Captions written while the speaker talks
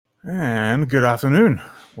And good afternoon.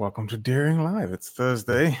 Welcome to Daring Live. It's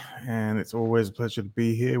Thursday, and it's always a pleasure to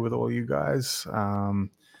be here with all you guys,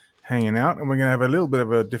 hanging out. And we're gonna have a little bit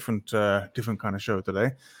of a different kind of show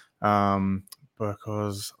today,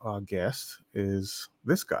 because our guest is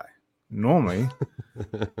this guy. Normally,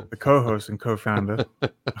 the co-host and co-founder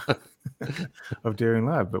of Daring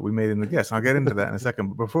Live, but we made him the guest. I'll get into that in a second.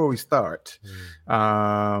 But before we start, what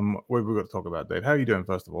have we got to talk about, Dave? How are you doing?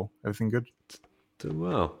 First of all, everything good? Doing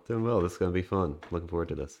well, doing well. This is gonna be fun. Looking forward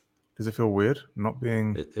to this. Does it feel weird not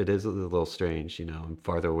being? It is a little strange, I'm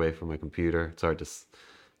farther away from my computer. It's hard to,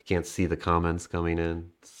 I can't see the comments coming in.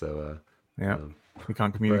 So, Yeah. We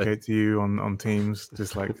can't but communicate to you on Teams,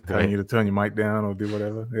 just like telling right, you to turn your mic down or do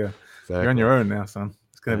whatever. Yeah. You're on exactly. your own now, son.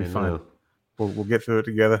 It's going to I be fine. know. We'll get through it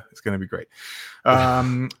together. It's going to be great.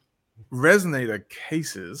 Um, Resonator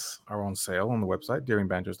cases are on sale on the website,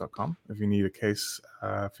 daringbanjos.com. If you need a case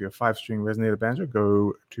for your 5-string Resonator banjo,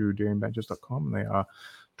 go to daringbanjos.com. They are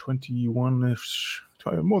 21-ish,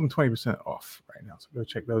 more than 20% off right now. So go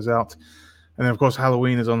check those out. And then, of course,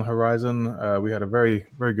 Halloween is on the horizon. We had a very,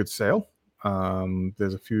 very good sale.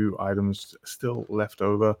 There's a few items still left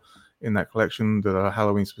over in that collection that are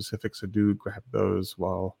Halloween specific, so do grab those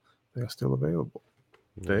while they are still available.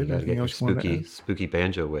 Yeah, you Dave, got to anything get your else you want to add? spooky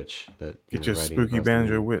banjo witch that Get your riding spooky across the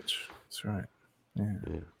banjo room. witch. That's right. Yeah,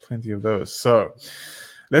 Yeah. plenty of those. So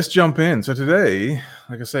let's jump in. So today,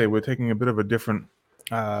 like I say, we're taking a bit of a different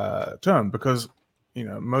turn because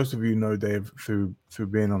most of you know Dave through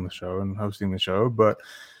being on the show and hosting the show, but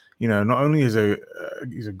not only is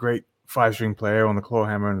he's a great 5-string player on the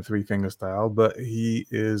clawhammer and the 3-finger style, but he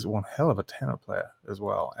is one hell of a tenor player as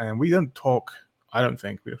well. And we don't talk. I don't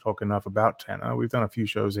think we talk enough about tenor. We've done a few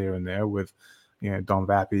shows here and there with, Don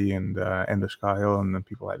Vappy and Ender Scahill and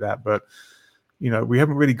people like that, but we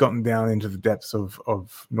haven't really gotten down into the depths of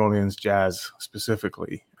New Orleans jazz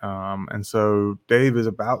specifically. And so Dave is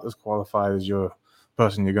about as qualified as your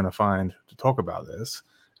person you're going to find to talk about this.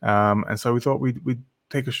 And so we thought we'd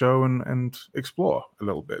take a show and explore a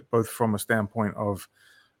little bit, both from a standpoint of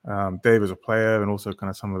Dave as a player and also kind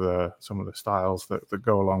of some of the styles that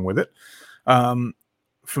go along with it. Um,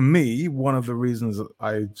 for me, one of the reasons that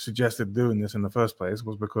I suggested doing this in the first place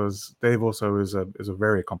was because Dave also is a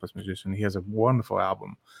very accomplished musician. He has a wonderful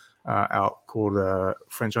album out called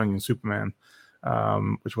French Onion Superman,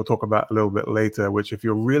 which we'll talk about a little bit later. Which, if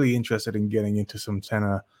you're really interested in getting into some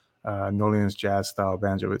tenor New Orleans jazz style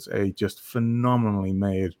banjo, it's a just phenomenally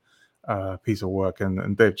made piece of work.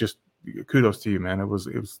 And Dave, just kudos to you, man. It was.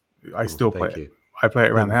 I Oh, still play thank it. you. I play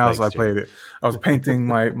it around the house. Thanks, I Jay. played it. I was painting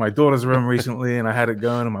my daughter's room recently, and I had it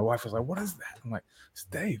going, and my wife was like, "What is that?" I'm like, "It's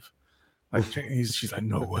Dave." Like, she's like,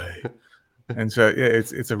 "No way." And so, yeah,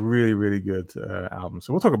 it's a really, really good album.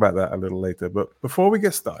 So we'll talk about that a little later. But before we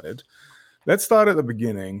get started, let's start at the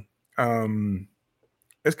beginning. Um,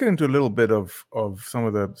 let's get into a little bit of some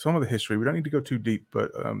of the history. We don't need to go too deep,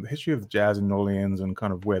 but the history of jazz in New Orleans and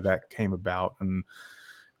kind of where that came about, and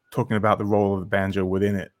talking about the role of the banjo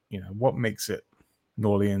within it. What makes it New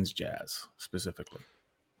Orleans jazz specifically.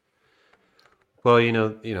 Well,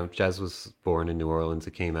 jazz was born in New Orleans.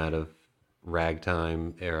 It came out of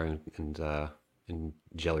ragtime era, and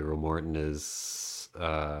Jelly Roll Morton is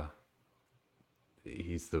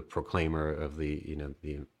he's the proclaimer of the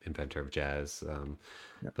inventor of jazz.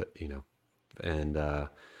 Yeah. But and uh,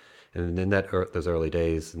 and in those early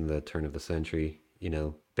days, in the turn of the century,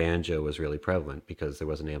 banjo was really prevalent because there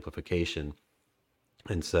was an amplification,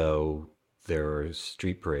 and so there were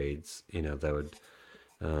street parades, that would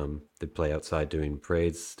they'd play outside doing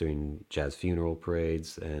parades, doing jazz funeral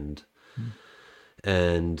parades, and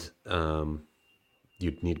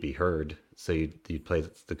you'd need to be heard. So you'd play.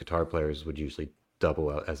 The guitar players would usually double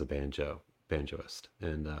out as a banjoist,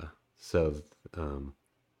 and so um,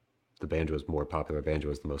 the banjo was more popular. Banjo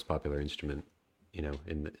was the most popular instrument,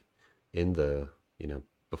 in the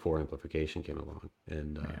before amplification came along,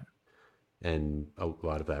 Yeah. and a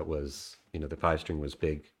lot of that was the 5-string was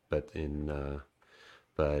big, but in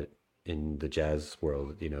the jazz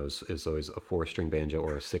world, is always a 4-string banjo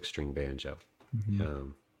or a 6-string banjo. Mm-hmm.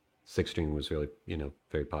 Um, 6-string was really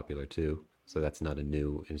very popular too. So that's not a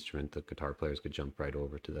new instrument. The guitar players could jump right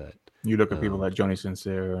over to that. You look at people Um, like Johnny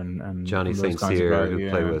Sincere and, Johnny and those St. kinds of Cyr, guys. who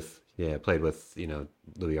Yeah. played with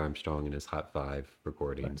Louis Armstrong in his Hot Five Right.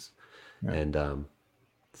 recordings, Yeah. and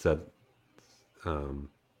so um,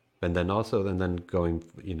 and then going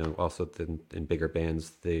also in bigger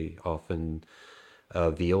bands, they often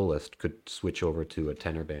a violist could switch over to a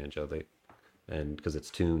tenor banjo. And because it's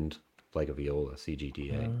tuned like a viola,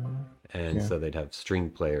 CGDA, and Yeah. so they'd have string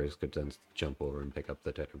players could then jump over and pick up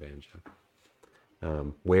the tenor banjo.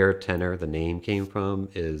 Where tenor, the name came from,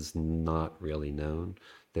 is not really known.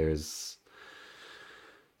 There's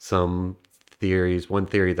some theories. One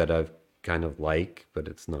theory that I've kind of like, but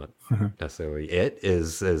it's not necessarily it,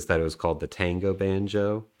 is that it was called the tango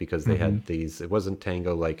banjo because they Hmm. had these. It wasn't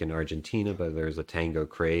tango like in Argentina, but there was a tango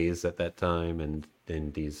craze at that time, and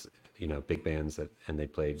then these big bands that and they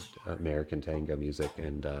played American tango music,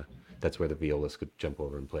 and that's where the violist could jump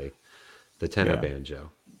over and play the tenor Yeah.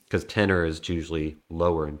 banjo because tenor is usually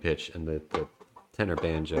lower in pitch, and the tenor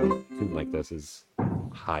banjo tune like this is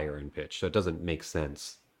higher in pitch, so it doesn't make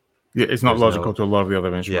sense. Yeah, it's not There's logical no to a lot of the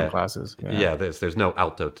other instrument yeah classes. Yeah. yeah there's no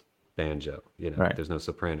alto banjo, Right. there's no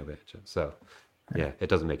soprano banjo, so yeah, it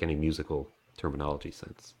doesn't make any musical terminology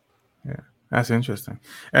sense. Yeah, that's interesting.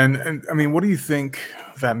 And I mean, what do you think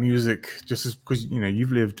that music? Just as because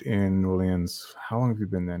you've lived in New Orleans. How long have you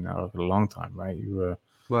been there now? Like a long time, right? You were.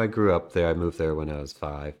 Well, I grew up there. I moved there when I was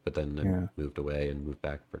 5, but then Yeah. I moved away and moved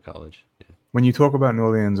back for college. Yeah. When you talk about New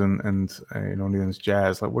Orleans and New Orleans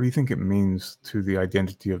jazz, like what do you think it means to the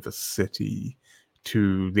identity of the city,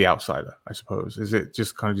 to the outsider? I suppose is it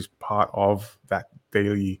just kind of just part of that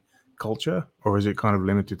daily culture, or is it kind of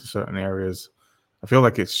limited to certain areas? I feel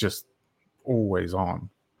like it's just always on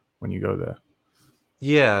when you go there.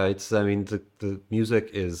 Yeah, it's, I mean, the music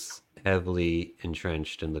is heavily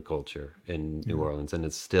entrenched in the culture in New Yeah, Orleans, and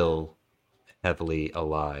it's still heavily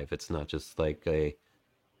alive. It's not just like a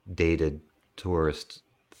dated tourist,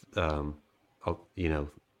 um, you know,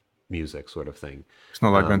 music sort of thing. it's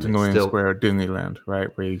not like going to New It's Orleans still, Square at Disneyland, right?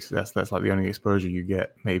 That's like the only exposure you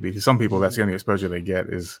get. Maybe to some people, that's the only exposure they get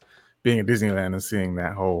is being at Disneyland and seeing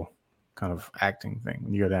that whole kind of acting thing.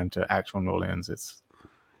 When you go down to actual New Orleans, it's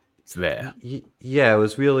there. Yeah,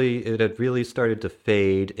 it had really started to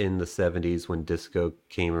fade in the 70s when disco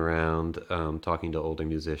came around. Talking to older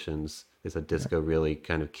musicians, they said disco really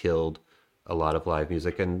kind of killed a lot of live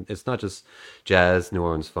music. And it's not just jazz, New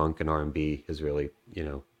Orleans funk and R&B is really,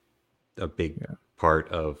 a big Yeah. part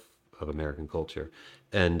of American culture.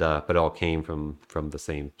 And but it all came from the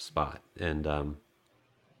same spot. And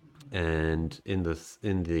in the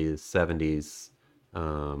 70s,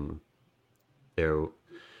 um, there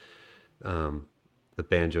the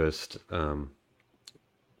banjoist,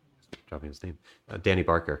 dropping his name, Danny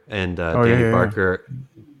Barker, and Oh yeah, Danny yeah, yeah. Barker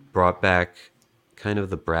brought back kind of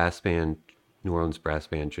the brass band, New Orleans brass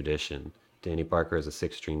band tradition. Danny Barker is a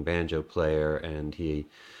six-string banjo player, and he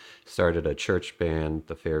started a church band,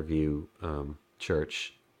 the Fairview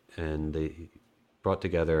Church, and they brought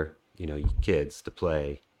together kids to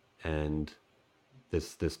play, and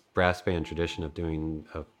this brass band tradition of doing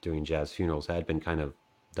jazz funerals had been kind of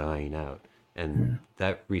dying out, and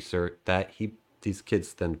that research that he these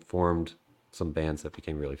kids then formed some bands that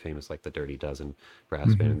became really famous, like the Dirty Dozen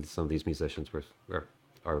brass band. Hmm. And some of these musicians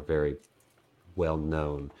are very well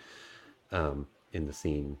known in the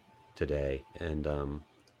scene today, and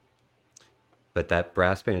but that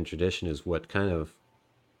brass band tradition is what kind of,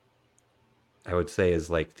 I would say, is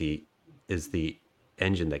the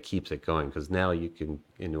engine that keeps it going. Because now you can,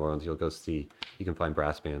 in New Orleans, you can find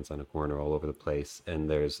brass bands on a corner all over the place, and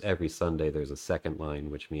there's every Sunday there's a second line,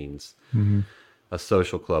 which means Hmm. a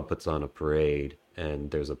social club puts on a parade, and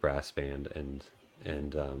there's a brass band,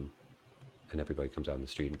 and um, and everybody comes out in the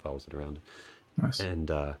street and follows it around, Nice.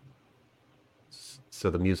 and so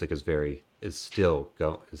the music is still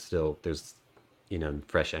there's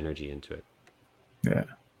fresh energy into it. Yeah,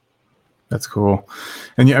 that's cool.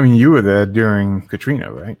 And I mean, you were there during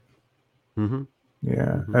Katrina, right? Hmm.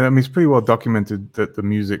 Yeah, Hmm. and I mean, it's pretty well documented that the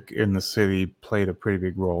music in the city played a pretty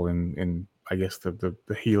big role in I guess the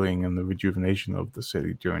healing and the rejuvenation of the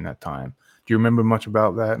city during that time. Do you remember much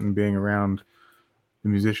about that and being around the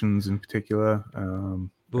musicians in particular?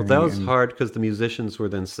 Well, that was Any hard because the musicians were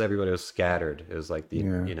then everybody was scattered. It was like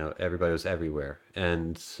yeah. everybody was everywhere,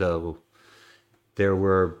 and so there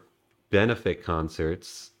were benefit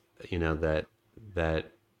concerts, that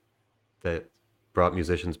that that brought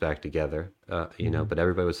musicians back together, Hmm. but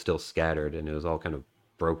everybody was still scattered, and it was all kind of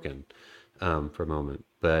broken for a moment.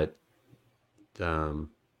 But um,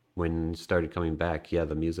 when it started coming back, yeah,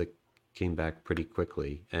 the music came back pretty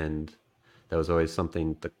quickly, and that was always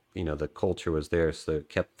something. The culture was there, so it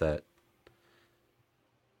kept that.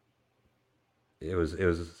 It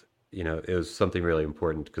was something really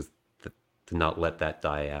important because to not let that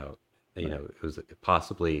die out. Right. It was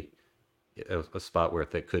possibly a spot where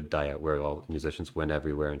it could die out, where all musicians went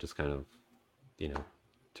everywhere and just kind of, you know,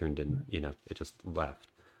 turned in, it just left.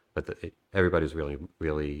 But everybody's really,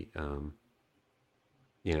 really,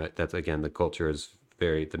 that's again,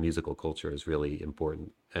 the musical culture is really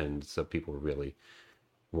important. And so people really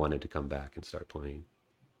wanted to come back and start playing.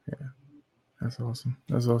 That's awesome.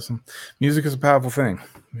 That's awesome. Music is a powerful thing.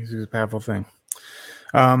 Music is a powerful thing.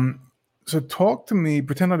 Um, so talk to me.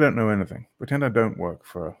 Pretend I don't know anything. Pretend I don't work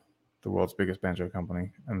for the world's biggest banjo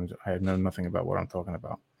company, and I know nothing about what I'm talking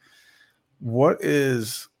about. What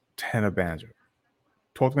is tenor banjo?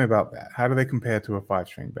 Talk to me about that. How do they compare to a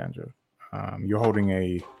 5-string banjo? You're holding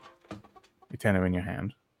a tenor in your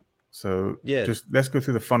hand. So Yeah, just let's go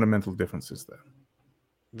through the fundamental differences there.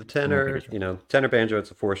 the And we'll pick a tenor, string. tenor banjo,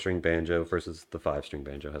 it's a 4-string banjo versus the 5-string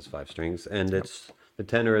banjo has 5 strings, and Yep. it's the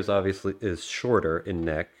tenor is obviously is shorter in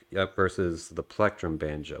neck versus the plectrum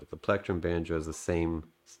banjo. The plectrum banjo is the same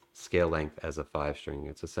scale length as a 5-string.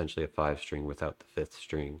 It's essentially a 5-string without the fifth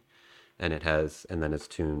string, and then it's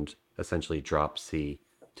tuned essentially drop C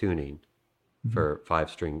tuning Mm-hmm. for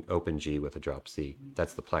 5-string open G with a drop C.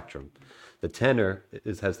 That's the plectrum. The tenor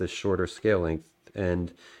has this shorter scale length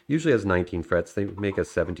and usually has 19 frets. They make a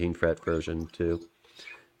 17 fret version too.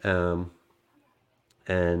 Um,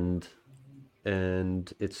 and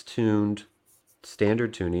and it's tuned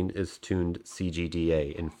standard tuning is tuned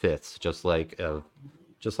CGDA in fifths, just like a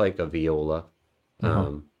viola. Uh-huh.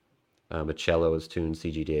 Um, a cello is tuned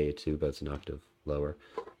CGDA too, but it's an octave lower.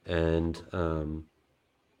 And um,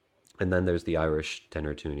 and then there's the Irish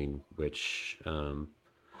tenor tuning, which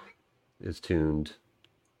is tuned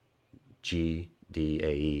G D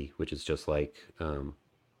A E, which is just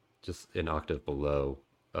an octave below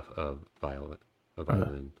a violin. A Uh,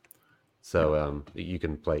 violin. yeah. So you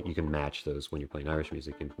can match those when you're playing Irish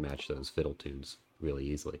music. You can match those fiddle tunes really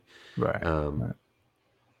easily. Right. Um, Right.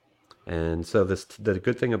 and so the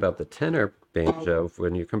good thing about the tenor banjo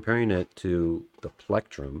when you're comparing it to the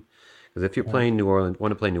plectrum, because if you're Right. playing New Orleans,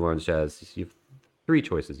 want to play New Orleans jazz, you have three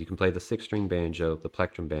choices. You can play the 6-string banjo, the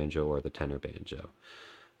plectrum banjo, or the tenor banjo.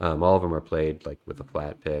 All of them are played like with a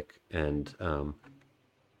flat pick,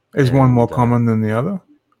 Is one more and common than the other,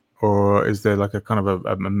 or is there like a kind of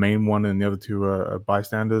a main one and the other two are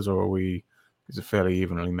bystanders, or are we? Is it fairly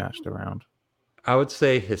evenly matched around? I would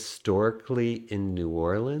say historically in New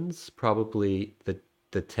Orleans, probably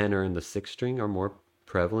the tenor and the 6-string are more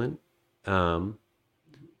prevalent, um,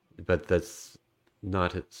 but that's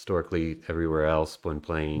not historically everywhere else when Right.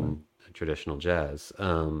 playing traditional jazz.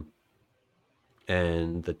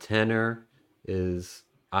 And the tenor is,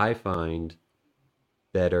 I find,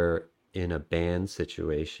 better in a band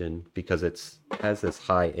situation because it's has this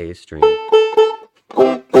high A string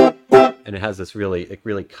and it has this it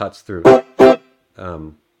really cuts through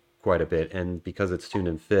um, quite a bit, and because it's tuned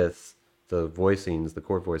in fifths, the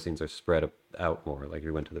chord voicings are spread out more. Like if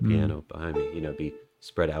you went to the Mm, piano behind me, be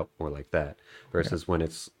spread out more like that. yeah. Versus when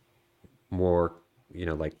it's more,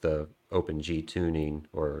 like the open G tuning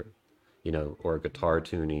or guitar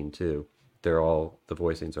tuning too. The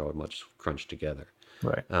voicings are all much crunched together.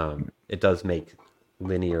 Right. It does make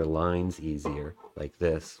linear lines easier, like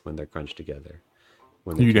this, when they're crunched together,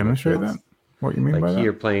 when Can they're you tuned in demonstrate that? fifths. What you mean Like by that?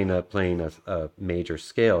 here, playing a major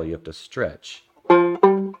scale, you have to stretch.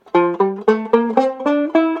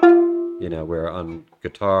 Where on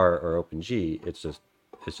guitar or open G, it's just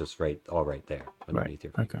all right there Right. underneath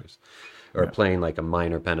your Okay. fingers. Or Yeah. playing like a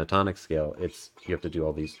minor pentatonic scale, it's you have to do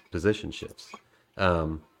all these position shifts.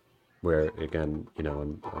 Um, where again,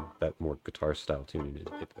 on that more guitar style tuning,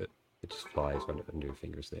 it just flies under your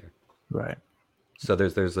fingers there. Right. So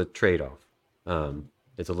there's a trade-off.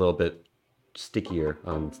 It's a little bit stickier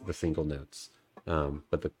on the single notes,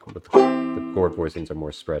 but the chord voicings are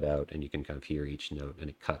more spread out, and you can kind of hear each note, and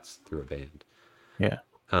it cuts through a band. Yeah.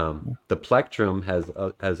 The plectrum has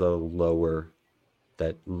a lower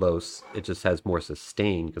that low. It just has more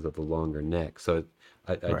sustain because of the longer neck. So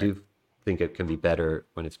I Right. do think it can be better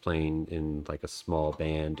when it's playing in like a small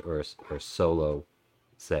band or solo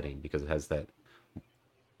setting because it has that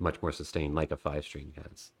much more sustain like a 5-string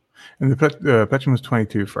has. And the plectrum was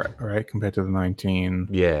 22 fret, right, compared to the 19.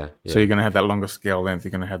 Yeah, So yeah. you're going to have that longer scale length.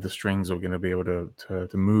 You're going to have the strings are going to be able to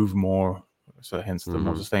move more. So hence the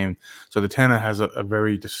more Mm-hmm. sustain. So the tenor has a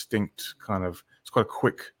very distinct kind of. It's quite a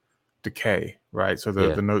quick decay, right? So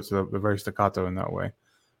Yeah, the notes are very staccato in that way.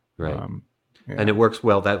 right. Um, And yeah. it works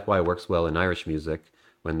well. That's why it works well in Irish music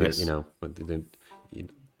when Yes.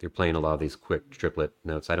 they're playing a lot of these quick triplet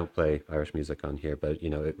notes. I don't play Irish music on here, but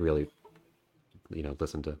it really,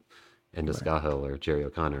 listen to Enda Right. Scahill or Jerry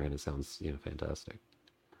O'Connor, and it sounds, fantastic.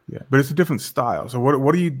 Yeah, but it's a different style. So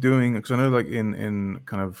what are you doing? Because I know, like in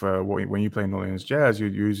kind of when you play New Orleans jazz, you're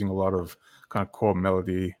using a lot of kind of core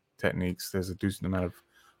melody techniques. There's a decent amount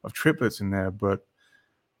of triplets in there, but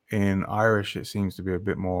in Irish, it seems to be a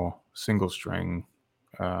bit more single string.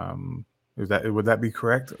 Is that would that be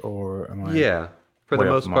correct, or am I Yeah, for the way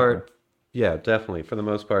off the most mark there? part, Yeah, definitely. For the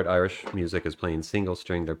most part, Irish music is playing single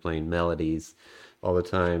string. They're playing melodies all the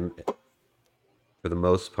time. For the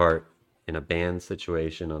most part, in a band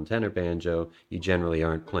situation on tenor banjo, you generally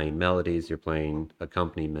aren't playing melodies, you're playing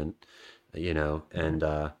accompaniment,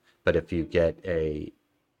 Right. but if you get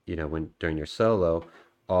when during your solo,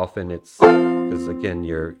 often it's because again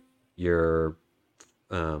you're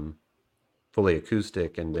um, fully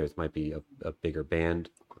acoustic and there's might be a bigger band,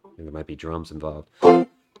 and there might be drums involved.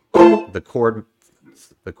 The chord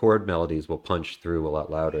the chord melodies will punch through a lot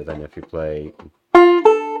louder than if you play,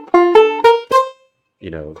 you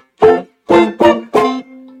know,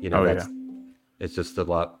 Oh yeah, that's it's just a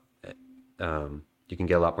lot. You can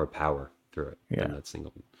get a lot more power through it than yeah, that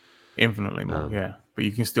single. infinitely more. Um, Yeah, but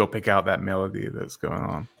you can still pick out that melody that's going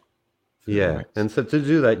on through the yeah, mix. and so to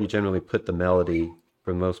do that, you generally put the melody.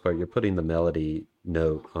 For the most part, you're putting the melody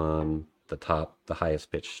note on the top, the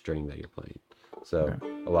highest pitched string that you're playing. So Yeah.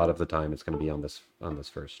 a lot of the time, it's going to be on this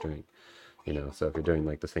first string. So if you're doing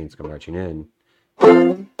like the Saints Come Marching In,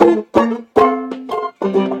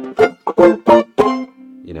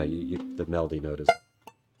 the melody note is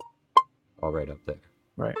all right up there.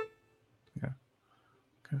 Right. Yeah.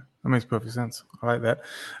 Okay. That makes perfect sense. I like that.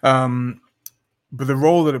 Um, but the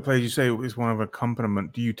role that it plays, you say, is one of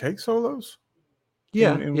accompaniment. Do you take solos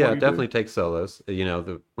Yeah, in yeah, what it you do? definitely takes solos.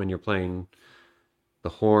 When you're playing the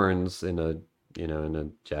horns in a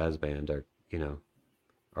jazz band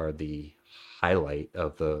are the highlight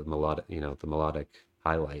of the melodic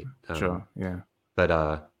highlight. Sure. Yeah. But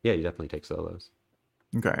yeah, you definitely take solos.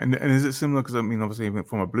 Okay. And is it similar? Because I mean, obviously, even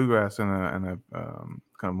from a bluegrass and a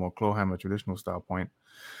kind of more clawhammer traditional style point,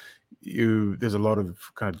 there's a lot of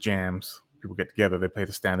kind of jams. People get together, they play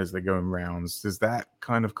the standards, they go in rounds. Does that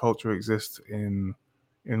kind of culture exist in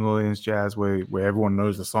New Orleans jazz, where everyone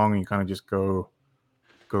knows the song and you kind of just go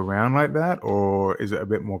around like that, or is it a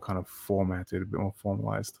bit more kind of formatted, a bit more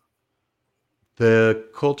formalized? The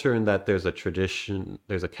culture in that there's a tradition,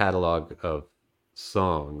 there's a catalog of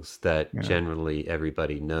songs that Yeah. generally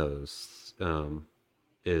everybody knows,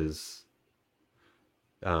 is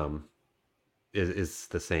um, is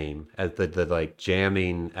the same as the like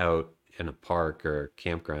jamming out in a park or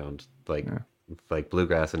campground, Yeah. like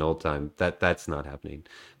bluegrass and old time. That's not happening.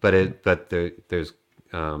 But there's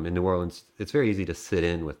in New Orleans, it's very easy to sit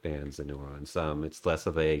in with bands in New Orleans. It's less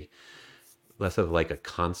of like a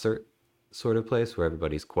concert sort of place where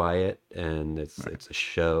everybody's quiet and Right. it's a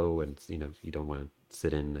show, and you don't want to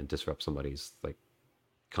sit in and disrupt somebody's like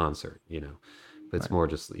concert, but it's Right. more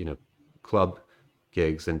just club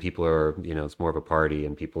gigs, and people are it's more of a party,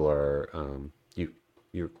 and people are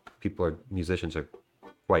you people are musicians are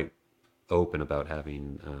quite open about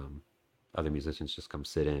having other musicians just come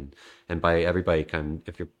sit in, and by everybody kind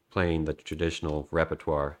if you're playing the traditional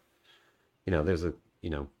repertoire, there's a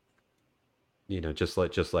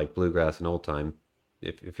just like bluegrass and old time.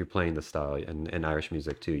 If you're playing the style and Irish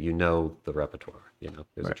music too, the repertoire. There's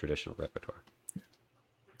a Right. traditional repertoire.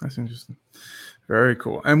 That's interesting. Very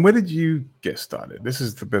cool. And where did you get started? This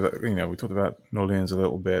is the bit we talked about New Orleans a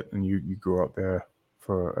little bit, and you grew up there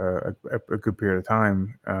for a good period of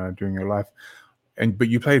time during your life, but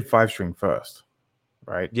you played five string first,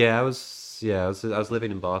 right? I was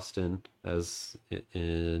living in Boston as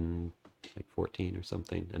in like 14 or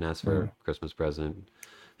something, and asked for a Yeah. Christmas present,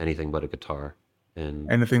 anything but a guitar,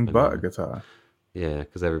 and Anything my but a mom, guitar. yeah,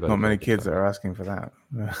 because everybody Not got a many kids that guitar. are asking for that.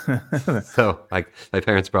 So like my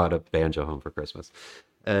parents brought a banjo home for Christmas,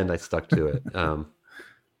 and I stuck to it.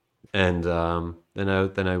 And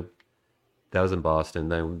then I that was in Boston.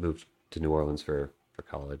 Then I moved to New Orleans for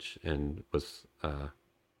college, and was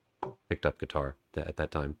picked up guitar at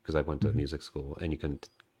that time because I went to Mhm. music school, and you couldn't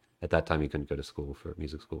at that time you couldn't go to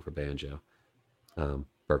music school for banjo.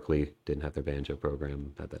 Berkeley didn't have their banjo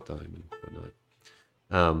program at that time and whatnot.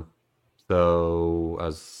 Um, so I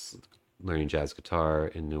was learning jazz guitar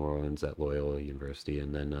in New Orleans at Loyola University,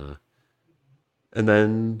 and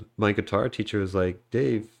then my guitar teacher was like,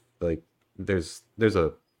 Dave, like there's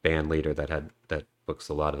a band leader that books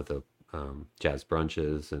a lot of the jazz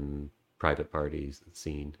brunches and private parties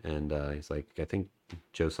scene, and he's like, I think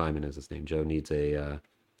Joe Simon is his name. Joe needs a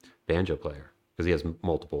banjo player because he has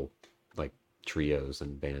multiple like trios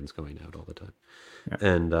and bands going out all the time. Yeah.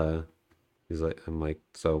 And I'm like,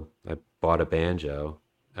 so I bought a banjo.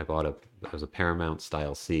 It was a Paramount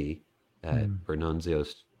Style C at Mm.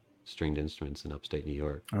 Vernunzio's Stringed Instruments in upstate New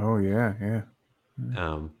York. Oh yeah, yeah.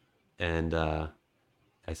 Um, and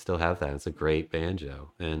I still have that. It's a great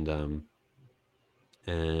banjo. And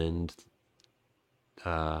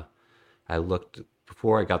uh, I looked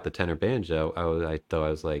before I got the tenor banjo. I thought I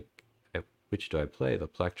was like, which do I play, the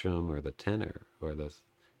plectrum or the tenor or this?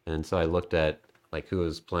 And so I looked at like who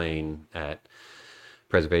was playing at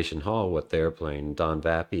Preservation Hall, what they were playing. Don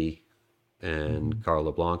Vappy and Carl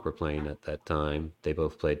LeBlanc were playing at that time. They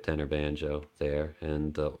both played tenor banjo there,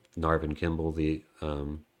 and Narvin Kimball, the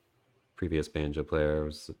previous banjo player,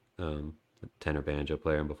 was a tenor banjo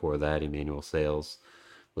player, and before that, Emmanuel Sales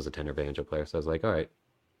was a tenor banjo player. So I was like, all right,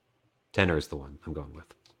 tenor is the one I'm going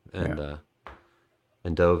with, and Yeah.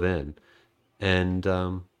 and dove in, and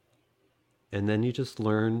and then you just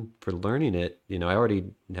learn for learning it. You know, I already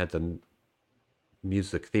had the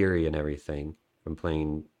music theory and everything from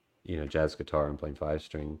playing, you know, jazz guitar and playing five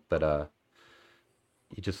string, but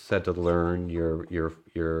you just had to learn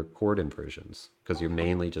your chord inversions because you're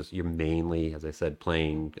mainly, as I said,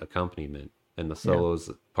 playing accompaniment, and the Yeah.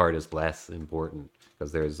 solos part is less important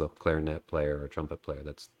because there's a clarinet player or a trumpet player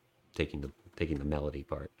that's taking the melody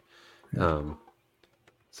part. Yeah. Um,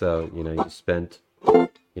 so you know, you spent,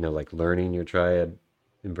 you know, like learning your triad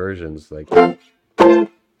inversions, like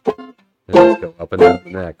and just go up and down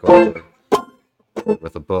the neck or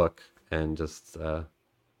with a book and just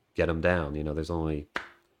get them down. You know,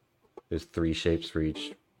 there's three shapes for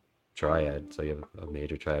each triad. So you have a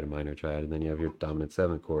major triad, a minor triad, and then you have your dominant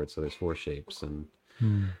seventh chord. So there's four shapes,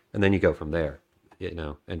 Hmm. and then you go from there. You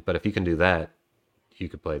know, and but if you can do that, you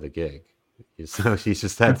could play the gig. So you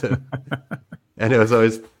just had to, and it was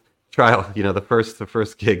always trial. You know, the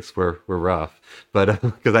first gigs were rough, but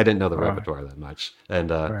because I didn't know the Right. repertoire that much, and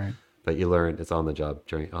Right. but you learn it's on the job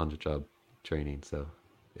training, so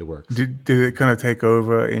it works. Did it kind of take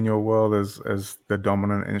over in your world as the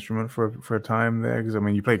dominant instrument for a time there? Because I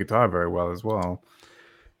mean, you play guitar very well as well.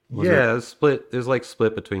 Was it? Yeah, it's split. There's like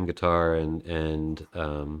split between guitar and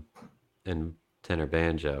tenor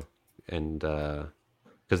banjo, and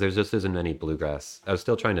because there just isn't any bluegrass. I was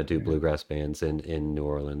still trying to do Yeah. bluegrass bands in New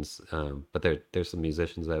Orleans, but there's some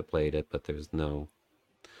musicians that played it, but there's no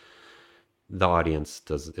the audience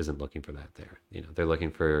isn't looking for that there. You know, they're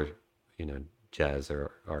looking for, you know, jazz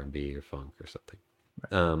or R&B or funk or something.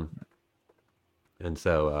 Um, and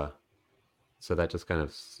so that just kind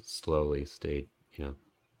of slowly stayed,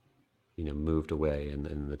 moved away, and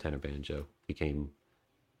the tenor banjo became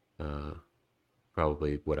uh,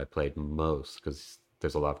 probably what I played most because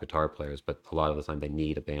there's a lot of guitar players, but a lot of the time they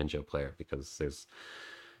need a banjo player because there's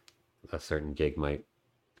a certain gig might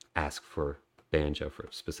ask for banjo for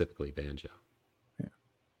specifically banjo. Yeah.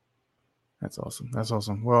 That's awesome. That's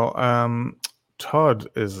awesome. Well, Todd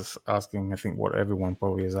is asking, I think, what everyone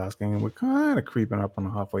probably is asking, and we're kind of creeping up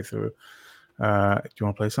on halfway through. Do you want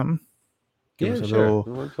to play something? Give us Yeah, a sure. little,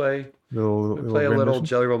 We'll little play a little rendition.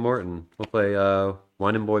 Jelly Roll Morton. We'll play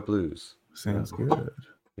Wine and Boy Blues. Sounds good.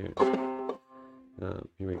 Here,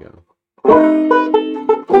 here we go.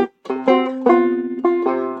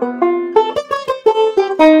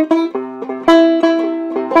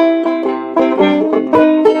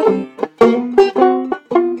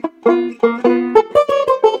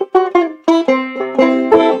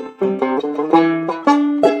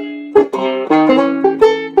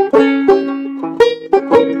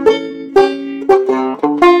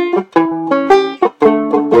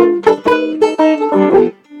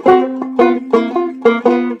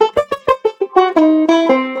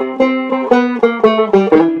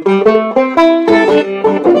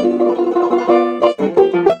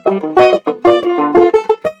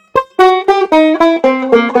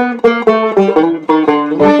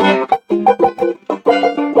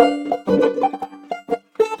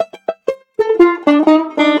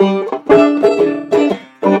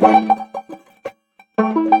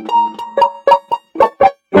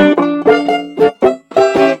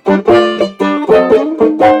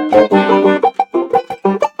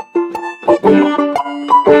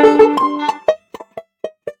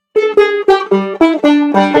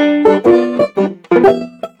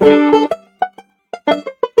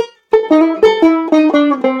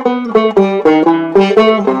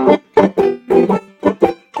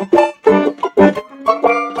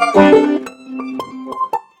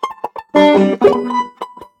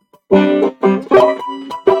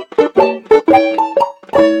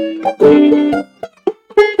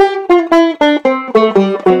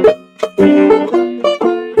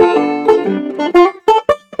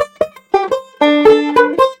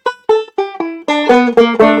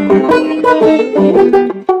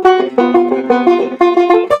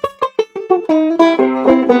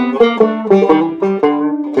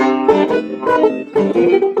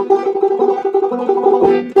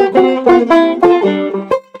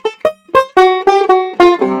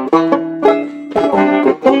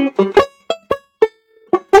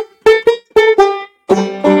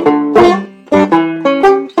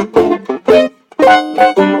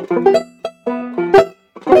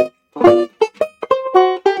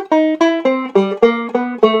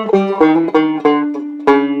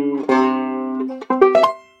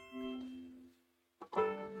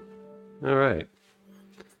 All right.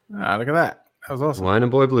 Ah, look at that. That was awesome. Wine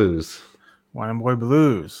and Boy Blues. Wine Boy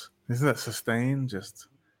Blues. Isn't that sustain? Just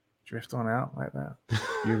drift on out like that.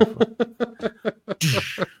 Beautiful.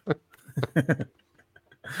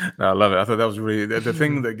 No, I love it. I thought that was really the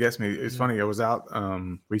thing that gets me. It's funny. I was out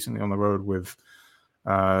recently on the road with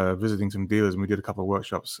visiting some dealers, and we did a couple of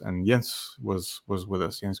workshops. And Jens was with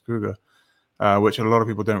us, Jens Kruger, which a lot of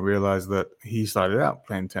people don't realize that he started out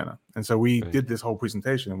playing tenor. And so we Right. did this whole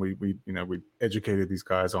presentation, and we educated these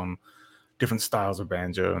guys on different styles of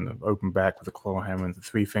banjo and the open back with the claw hammer and the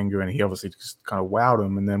three finger, and he obviously just kind of wowed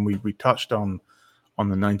them. And then we touched on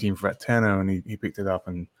the 19 fret tenor, and he picked it up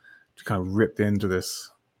and just kind of ripped into this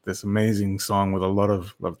amazing song with a lot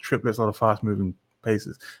of triplets, a lot of fast moving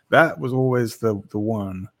paces. That was always the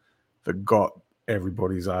one that got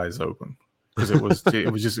everybody's eyes open, because it was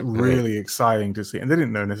just really exciting to see. And they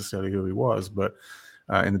didn't know necessarily who he was, but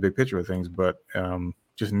in the big picture of things, but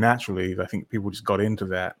just naturally, I think people just got into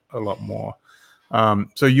that a lot more.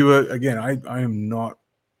 So you were, again, I am not,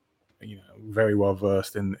 very well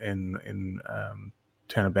versed in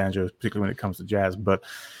tenor banjo, particularly when it comes to jazz, but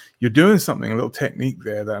you're doing something, a little technique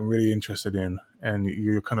there that I'm really interested in, and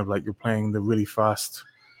you're kind of like you're playing the really fast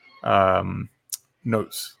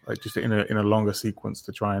notes, like just in a longer sequence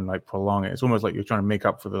to try and like prolong it. It's almost like you're trying to make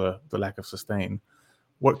up for the lack of sustain.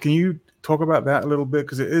 What can you talk about that a little bit,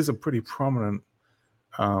 because it is a pretty prominent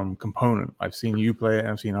component. I've seen you play it, and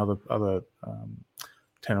I've seen other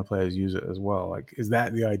tenor players use it as well. Like, is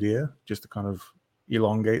that the idea, just to kind of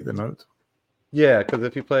elongate the note? Yeah, because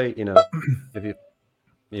if you play, if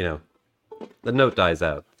you know, the note dies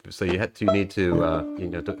out. So you need to,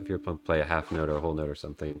 if you're going to play a half note or a whole note or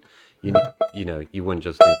something, you wouldn't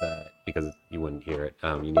just do that because you wouldn't hear it.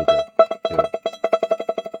 You need to do it.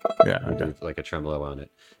 Yeah, You okay. do like a tremolo on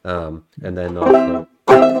it, and then also,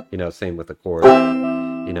 same with the chord.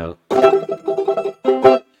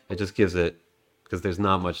 It just gives it, because there's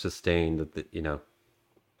not much sustain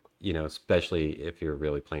especially if you're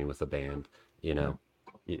really playing with a band, you know.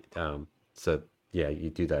 So yeah, you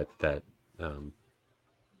do that um,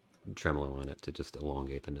 tremolo on it to just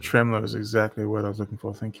elongate the note. Tremolo is exactly what I was looking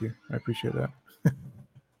for. Thank you. I appreciate that.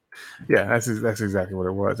 Yeah, that's exactly what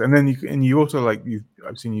it was. And then you also, like,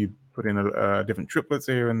 I've seen you put in different triplets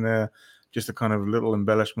here and there, just a kind of little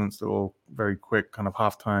embellishments, little very quick kind of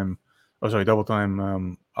double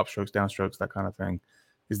time upstrokes, downstrokes, that kind of thing.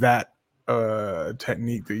 Is that a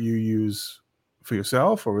technique that you use for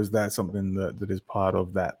yourself, or is that something that is part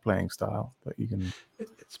of that playing style that you can?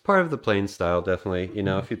 It's part of the playing style, definitely.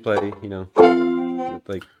 If you play,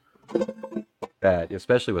 like that,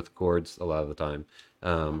 especially with chords, a lot of the time,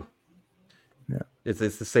 um, Yeah, it's the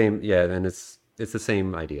same. Yeah, and it's the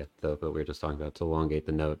same idea though that we were just talking about, to elongate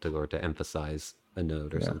the note or to emphasize a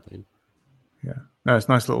note or yeah, something. yeah. No, it's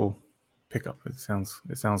a nice little pickup. It sounds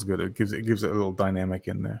good. It gives it a little dynamic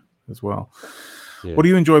in there as well. Yeah, What do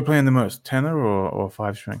you enjoy playing the most, tenor or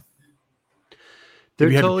five string? If they're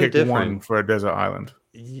you had to totally pick one different. for a desert island.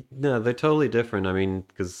 No, they're totally different. I mean,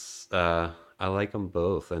 because I like them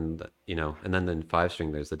both, and and then in five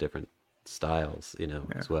string, there's the different styles, Yeah.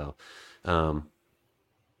 as well. Um,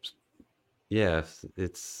 yeah,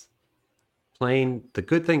 it's playing. The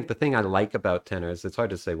thing I like about tenors, it's hard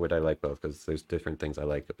to say what I like both because there's different things I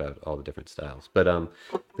like about all the different styles. But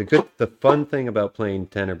the fun thing about playing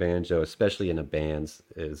tenor banjo, especially in a band,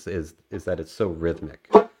 is that it's so rhythmic.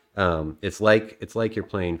 It's like you're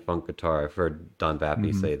playing funk guitar. I've heard Don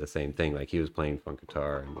Vappy Hmm. say the same thing. Like he was playing funk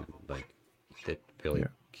guitar, and like it really Yeah.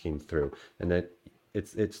 came through. And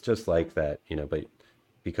it's just like that, but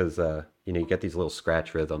because you get these little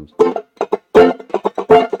scratch rhythms,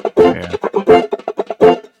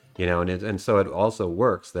 Yeah. and so it also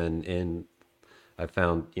works then in, I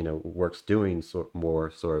found, works doing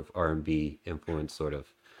more sort of R&B influence sort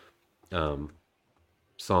of um,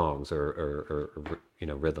 songs or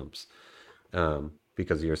rhythms,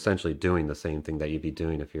 because you're essentially doing the same thing that you'd be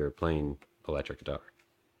doing if you're playing electric guitar.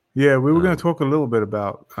 Yeah. We were going to Um, talk a little bit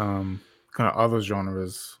about kind of other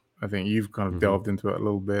genres. I think you've kind of mhm. delved into it a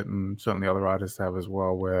little bit, and certainly other artists have as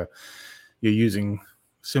well, where you're using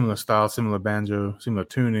similar style, similar banjo, similar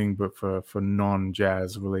tuning, but for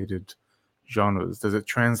non-jazz related genres. Does it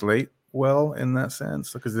translate well in that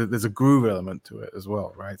sense? Because there's a groove element to it as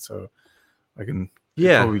well, right? So it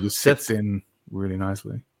Yeah, probably just sits in really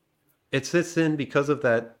nicely. it sits in because of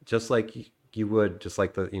that, just like you would, just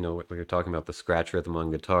like what you're talking about, the scratch rhythm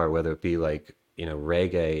on guitar, whether it be like,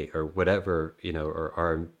 reggae or whatever, or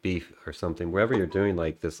R&B or something, wherever you're doing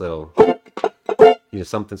like this little,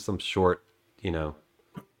 some short, you know,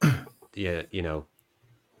 yeah,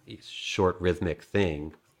 short rhythmic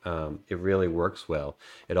thing. it really works well.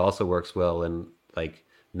 It also works well in like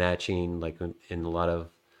matching, like in a lot of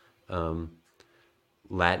um,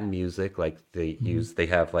 Latin music. Like Hmm. they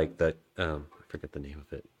have like I forget the name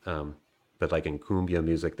of it. But like in cumbia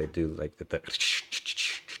music, they do like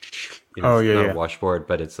Oh it's yeah, not a yeah. washboard,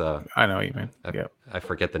 but it's I know what you mean. I, Yeah. I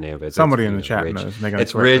forget the name of it. It's Somebody in the chat ridged. knows, and they're going to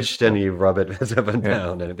It's correct us. ridged, and you rub it up and Yeah,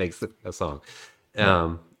 down, and it makes a song.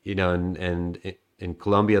 yeah. And in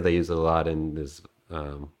Colombia they use it a lot in this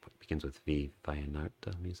what begins with V,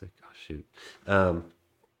 Vallenato music. Oh shoot. Um,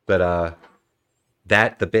 but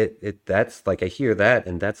that the bit it that's like I hear that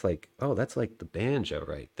and that's like, oh, that's like the banjo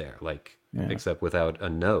right there, like Yeah. except without a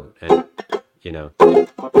note, you know,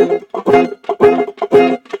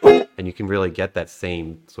 and you can really get that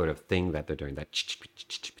same sort of thing that they're doing, that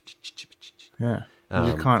Yeah. You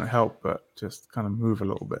just um can't help but just kind of move a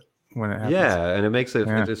little bit when it happens. yeah, and it makes it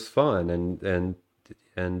Yeah. just fun and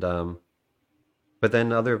but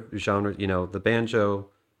then other genres, the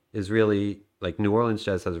banjo is really like New Orleans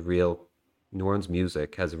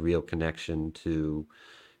music has a real connection to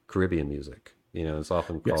Caribbean music. It's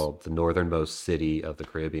often Yes. called the northernmost city of the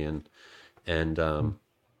Caribbean, and Mm.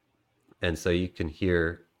 and so you can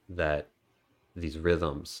hear that these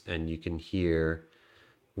rhythms, and you can hear,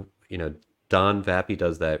 you know, Don Vappy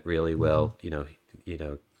does that really Hmm. well. You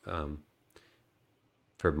know, um,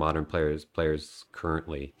 for modern players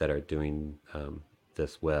currently that are doing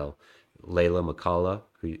this well. Layla McCullough,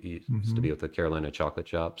 who used to Hmm. be with the Carolina Chocolate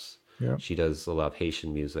Shops, Yeah. she does a lot of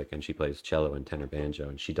Haitian music, and she plays cello and tenor banjo,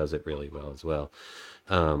 and she does it really well as well.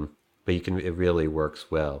 But it really works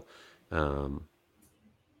well. Um,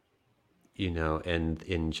 and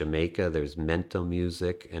in Jamaica, there's mento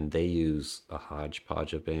music, and they use a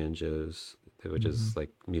hodgepodge of banjos, which Hmm. is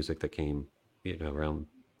like music that came, around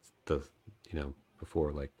the,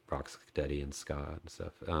 before like rocksteady and ska and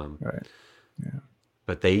stuff. Right. Yeah.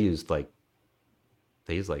 But they use like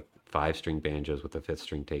 5 string banjos with the fifth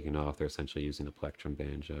string taken off. They're essentially using a plectrum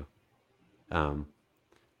banjo. Um,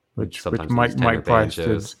 Which sometimes they use tenor Mike Price did.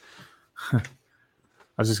 banjos. I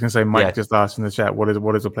was just going to say, Mike Yeah, just asked in the chat, what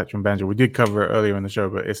is a plectrum banjo? We did cover it earlier in the show,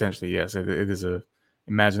 but essentially, yes, it is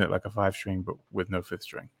imagine it like a 5 string, but with no fifth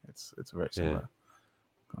string. It's a very yeah. similar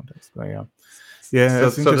context. But yeah, yeah, So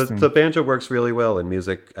it's so the interesting. banjo works really well in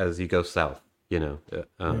music as you go south. Yeah,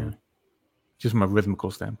 just from a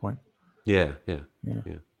rhythmical standpoint. Yeah, yeah, Yeah,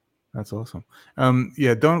 yeah. that's awesome.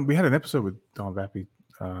 Yeah, Don. We had an episode with Don Vappy.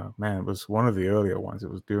 Man, it was one of the earlier ones.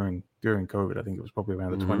 It was during COVID. I think it was probably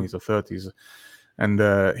around the Hmm. 20s or 30s, and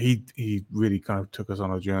he really kind of took us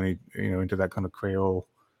on a journey, into that kind of Creole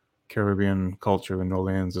Caribbean culture in New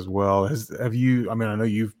Orleans as well. Have you? I mean, I know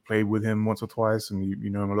you've played with him once or twice, and you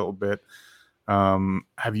know him a little bit.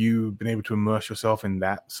 Have you been able to immerse yourself in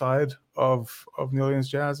that side of New Orleans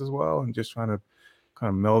jazz as well, and just trying to kind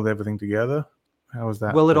of meld everything together? How has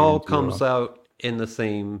that Well, it played all into comes your? out in the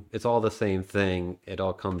same. It's all the same thing. It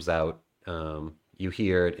all comes out. You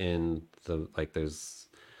hear it in the like. There's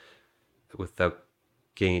without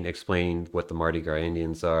Gain explaining what the Mardi Gras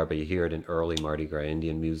Indians are, but you hear it in early Mardi Gras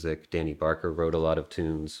Indian music. Danny Barker wrote a lot of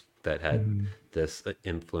tunes that had Mhm. this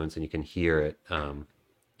influence, and you can hear it.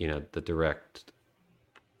 The direct,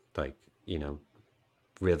 like, you know,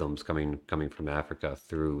 rhythms coming from Africa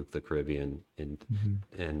through the Caribbean, Mhm.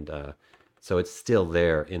 and so it's still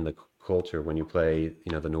there in the culture. When you play,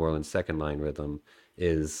 the New Orleans second line rhythm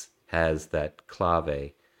is has that clave.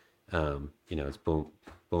 It's boom,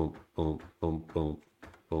 boom, boom, boom, boom,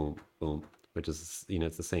 boom, boom, which is,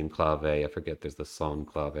 it's the same clave. I forget, there's the son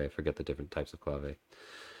clave. I forget the different types of clave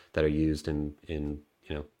that are used in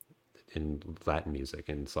Latin music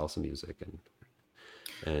and salsa music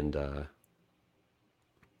and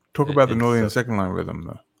Talk about the and New so Orleans second line rhythm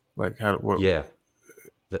though. Like how what yeah,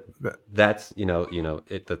 that that? that's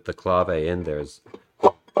it the clave in there is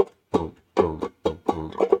boom, boom, boom,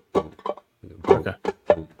 boom, boom, boom, Okay,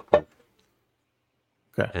 boom, boom,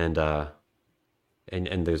 okay, and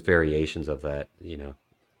and there's variations of that. You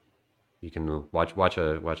can watch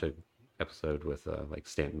a episode with like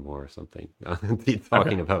Stanton Moore or something okay.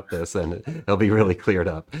 talking about this, and it'll be really cleared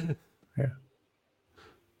up. Yeah,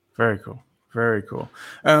 very cool, very cool.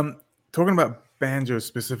 Um, Talking about banjo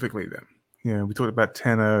specifically, then. We talked about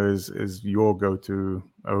tenor is your go-to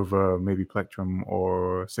over maybe plectrum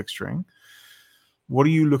or six string. What are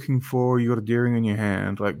you looking for? You got a deering in your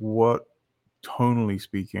hand. Like what, tonally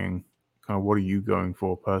speaking, kind of what are you going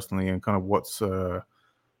for personally, and kind of what's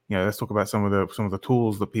let's talk about some of the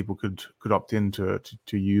tools that people could opt into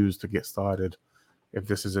to use to get started if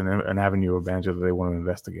this is an avenue of banjo that they want to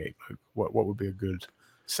investigate. Like what would be a good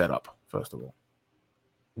setup first of all?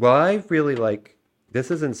 Well, I really like this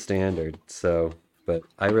isn't standard, so but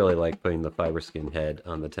I really like putting the fiber skin head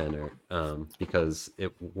on the tenor because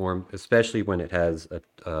it especially when it has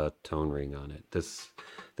a tone ring on it. This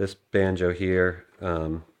banjo here,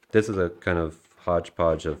 this is a kind of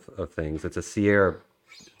hodgepodge of things. It's a Sierra,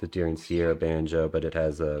 the Deering Sierra banjo, but it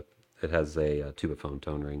has a tubaphone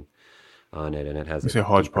tone ring on it, and it has You a say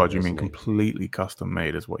deeper hodgepodge, you mean resonator. completely custom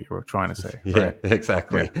made, is what you were trying to say, Yeah, right?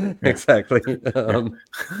 Yeah, exactly. yeah, Exactly. yeah.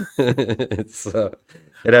 It's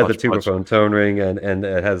it has a Hodgepodge. tubaphone tone ring, and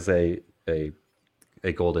it has a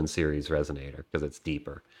a golden series resonator because it's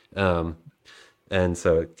deeper. Um, and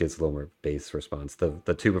so it gives a little more bass response. The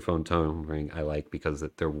tubaphone tone ring I like because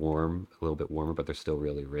they're warm, a little bit warmer, but they're still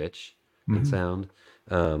really rich in Hmm. sound.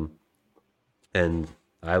 Um, and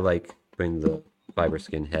I like putting the fiber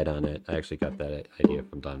skin head on it. I actually got that idea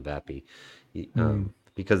from Don Vappy, Mm.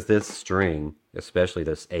 because this string, especially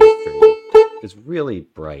this A string, is really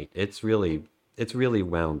bright. It's really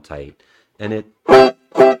wound tight, and it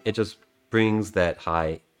just brings that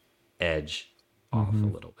high edge off a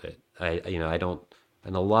Hmm. little bit. I don't,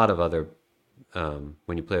 and a lot of other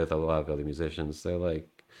when you play with a lot of other musicians, they're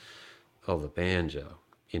like, oh, the banjo,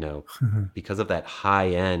 you know, because of that high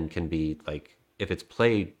end can be like if it's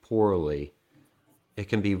played poorly, it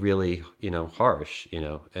can be really, harsh,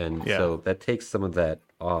 and Yeah, so that takes some of that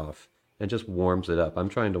off and just warms it up. I'm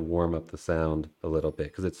trying to warm up the sound a little bit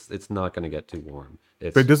because it's not going to get too warm.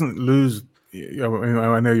 but it It's doesn't lose.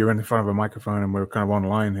 I know you're in front of a microphone and we're kind of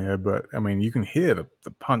online here, but I mean, you can hear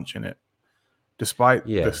the punch in it, despite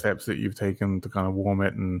the yeah, steps that you've taken to kind of warm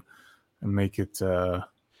it and make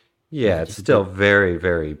yeah, it it's just a still bit. very,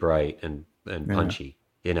 very bright and Yeah, punchy,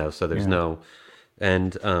 so there's yeah. no,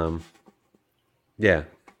 and yeah,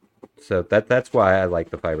 so that's why I like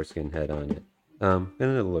the fiber skin head on it.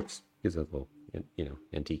 And it gives it a little,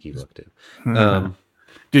 antique look too. Um,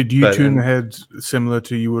 Did you but tune the and heads similar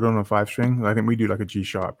to you would on a five string? I think we do like a G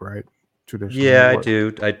sharp, right? Traditionally, Yeah, I what?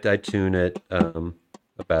 do. I tune it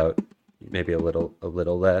about maybe a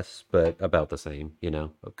little less, but about the same,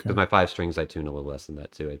 Okay. Because my five strings I tune a little less than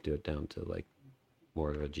that too. I do it down to like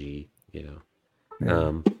more of a G, Yeah.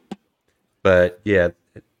 Um, but yeah,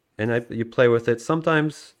 and you play with it.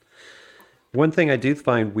 Sometimes one thing I do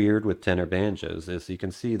find weird with tenor banjos is you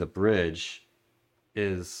can see the bridge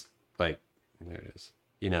is like there it is.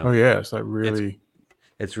 You Oh know, yeah, it's like it's really.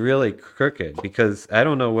 it's really crooked because I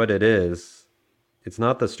don't know what it is. It's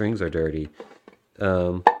not the strings are dirty.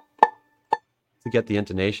 Um, to get the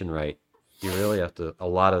intonation right, you really have to, a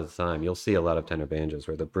lot of the time, you'll see a lot of tenor banjos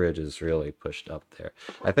where the bridge is really pushed up there.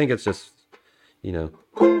 I think it's just, you know,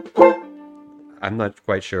 I'm not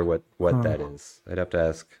quite sure what Huh. that is. I'd have to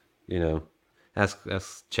ask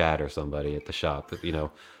Chad or somebody at the shop,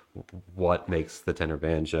 what makes the tenor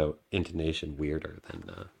banjo intonation weirder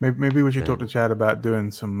Maybe we should talk to than Chad about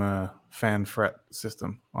doing some fan fret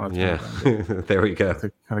system on a tenor yeah. banjo There we go.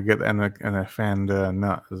 to kind of get and a fanned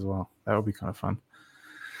nut as well. That would be kind of fun.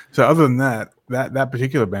 So other than that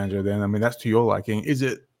particular banjo, then I mean that's to your liking. Is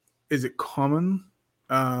it common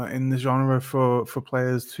in the genre for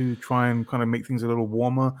players to try and kind of make things a little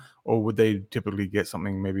warmer, or would they typically get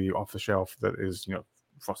something maybe off the shelf that is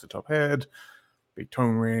frosted top head, big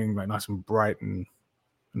tone ring, like nice and bright and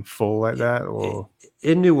full like that, or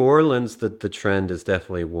In New Orleans, the trend is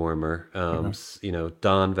definitely warmer. okay.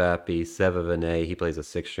 Don Vappy, Seva Vinay, he plays a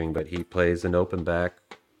six string, but he plays an open back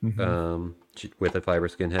Hmm. with a fiber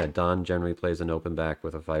skin head. Don generally plays an open back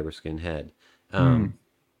with a fiber skin head. Hmm. Um,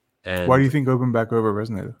 Why do you and think open back over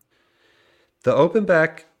resonator? the open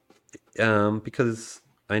back, because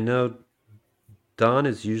I know Don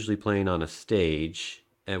is usually playing on a stage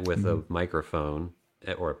and with Hmm. a microphone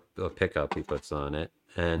or a pickup he puts on it,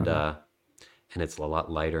 Okay. and it's a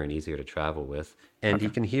lot lighter and easier to travel with. And Okay. you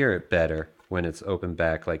can hear it better when it's open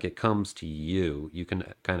back, like it comes to you. You can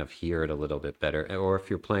kind of hear it a little bit better. Or if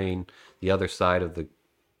you're playing the other side of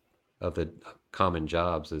the common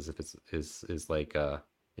jobs, is if it's is like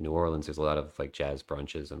in New Orleans, there's a lot of like jazz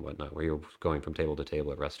brunches and whatnot where you're going from table to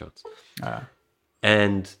table at restaurants, Uh,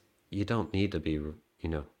 and you don't need to be.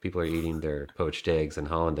 People are eating their poached eggs and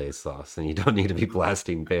hollandaise sauce, and you don't need to be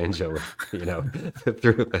blasting banjo,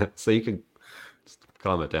 through that. So you can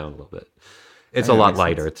calm it down a little bit. I It's a think that lot makes sense.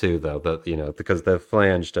 lighter too, though. But because the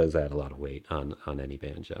flange does add a lot of weight on any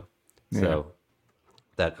banjo. Yeah. So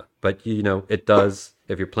but it does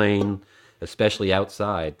if you're playing, especially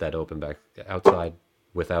outside that open back outside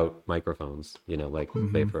without microphones. Like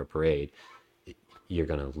play Hmm. for a parade, you're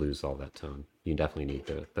gonna lose all that tone. You definitely need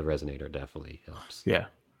the resonator. Definitely helps. Yeah.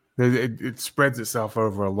 It spreads itself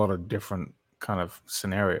over a lot of different kind of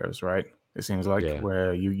scenarios, right? It seems like Yeah.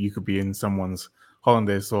 where you could be in someone's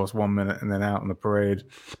hollandaise sauce 1 minute and then out on the parade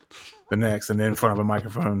the next, and then in front of a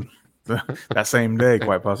microphone that same day,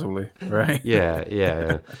 quite possibly, right? Yeah,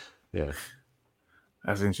 yeah, yeah,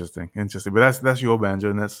 That's interesting, interesting. But that's your banjo,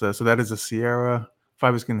 and that's so that is a Sierra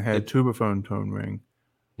fiber skin head it, tubaphone tone ring,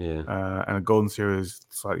 yeah. and a golden series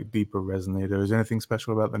slightly deeper resonator. Is there anything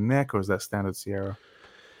special about the neck, or is that standard Sierra?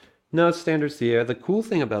 No, it's standard Sierra. The cool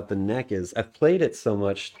thing about the neck is I've played it so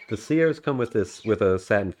much. The Sierras come with this with a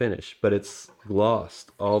satin finish, but it's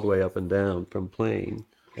glossed all the way up and down from playing,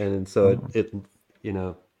 and so Oh. you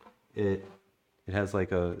know it it has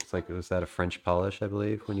like a it's like was that a French polish I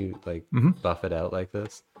believe when you like Mm-hmm. buff it out like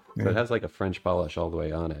this. So it Yeah. has like a French polish all the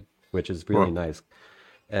way on it, which is really Well, nice.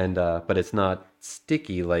 And but it's not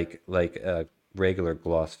sticky like a regular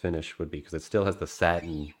gloss finish would be because it still has the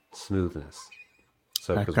satin smoothness.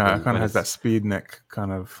 So I because kind of when has that it's speed neck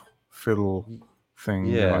kind of fiddle thing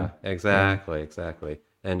yeah, going. Yeah. exactly, exactly.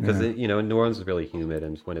 And because Yeah. you know, New Orleans is really humid,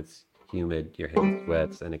 and when it's humid, your hand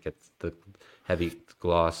sweats, and it gets the heavy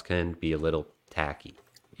gloss can be a little tacky,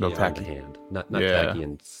 Little on the tacky. hand. Not Yeah. tacky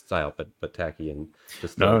in style, but tacky in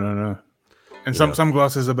just No, the no, no. And you some know, some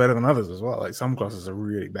glosses are better than others as well. Like some glosses are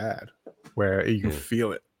really bad, where you can yeah,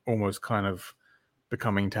 feel it almost kind of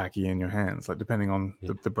becoming tacky in your hands, like depending on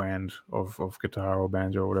yeah, the brand of guitar or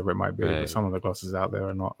banjo or whatever it might be. But right. some of the glosses out there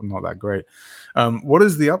are not that great. What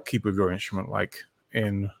is the upkeep of your instrument like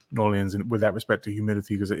in New Orleans with that respect to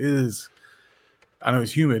humidity? Because it is, I know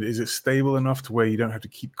it's humid. Is it stable enough to where you don't have to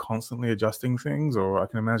keep constantly adjusting things, or I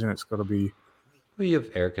can imagine it's got to be. Well, you have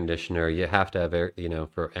air conditioner. You have to have air,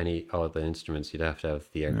 for all of the instruments, you'd have to have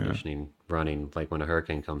the air Yeah, conditioning running. Like when a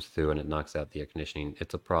hurricane comes through and it knocks out the air conditioning,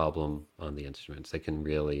 it's a problem on the instruments. They can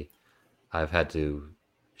really, I've had to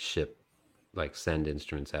ship, like send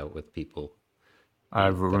instruments out with people I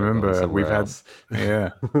that are going remember we've somewhere had, else. yeah,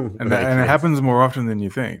 Like and it it's, happens more often than you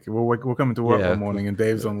think. We're coming to work one yeah. morning and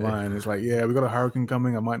Dave's online. It's like, yeah, we got a hurricane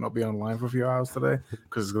coming. I might not be online for a few hours today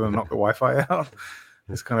because it's going to knock the Wi-Fi out.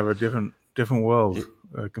 It's kind of a different world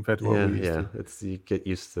compared to what Yeah, we used yeah. to. It's you get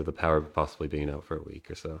used to the power possibly being out for a week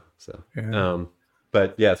or so. So, Yeah. um,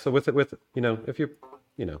 but yeah. So with if you're,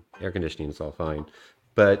 air conditioning is all fine,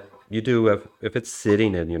 but you do if it's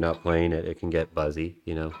sitting and you're not playing it, it can get buzzy,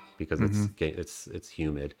 because Hmm. it's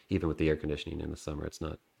humid. Even with the air conditioning in the summer, it's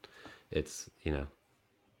not. It's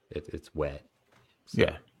it's wet.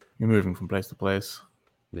 Yeah. So You're moving from place to place.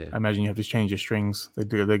 yeah. I imagine you have to change your strings.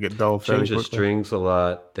 They get dull fairly Change the quickly. strings a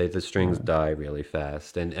lot. The strings Yeah. die really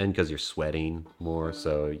fast, and because you're sweating more,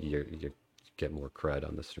 so you get more crud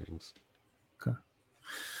on the strings. Okay.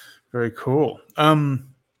 Very cool.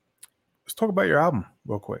 Let's talk about your album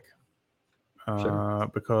real quick. Sure.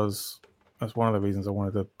 Because that's one of the reasons I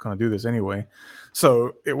wanted to kind of do this anyway.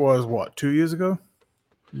 So it was what, 2 years ago?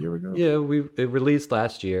 A year ago? Yeah, it released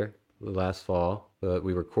last year, last fall, but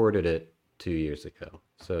we recorded it 2 years ago.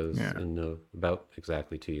 So it was Yeah, about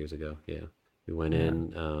exactly 2 years ago. Yeah, we went yeah.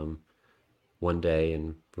 in one day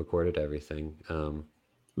and recorded everything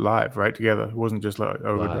Live, right? Together. It wasn't just like live.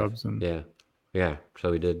 overdubs and Yeah, yeah.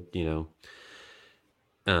 So we did, there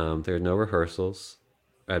were no rehearsals.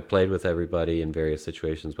 I'd played with everybody in various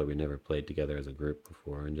situations, but we never played together as a group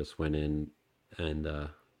before, and just went in and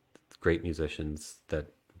great musicians that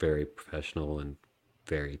very professional and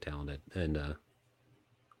very talented, and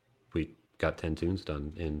we got 10 tunes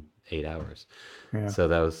done in 8 hours. yeah. So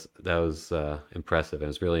that was impressive. It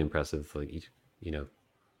was really impressive. Like you know,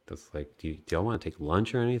 that's like, do y'all want to take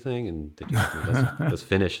lunch or anything? And they just let's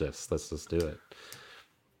finish this. Let's just do it.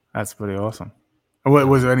 That's pretty awesome.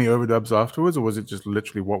 Was there Um, any overdubs afterwards, or was it just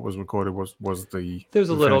literally what was recorded was there's a the finished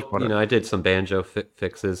little, product? I did some banjo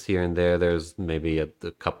fixes here and there. There's maybe a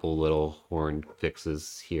couple little horn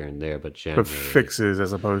fixes here and there, but But generally, fixes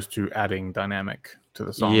as opposed to adding dynamic to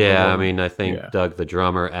the song. It yeah. I wasn't. mean, I think Yeah. Doug the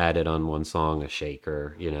drummer added on one song a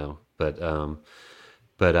shaker, but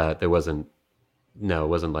there wasn't. No, it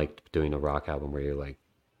wasn't like doing a rock album where you're like,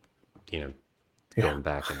 you know, Yeah. going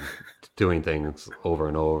back and doing things over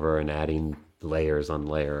and over and adding layers on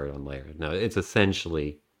layer on layer. No, it's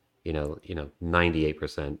essentially,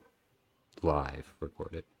 98% live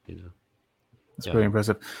recorded, It's pretty Um,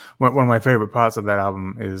 impressive. One of my favorite parts of that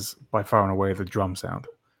album is by far and away the drum sound.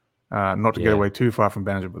 Not to get yeah. away too far from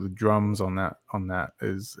banjo, but the drums on that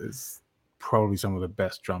is probably some of the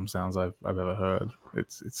best drum sounds I've ever heard.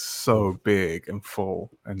 It's Well, so big and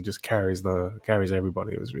full and just carries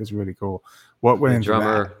everybody. It's really cool. What went the into that?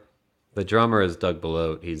 drummer, the drummer is Doug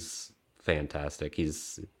Belote. He's fantastic.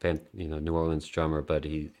 He's New Orleans drummer, but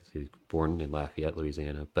he's born in Lafayette,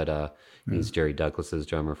 Louisiana. But Yeah. he's Jerry Douglas's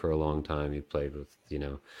drummer for a long time. He's played with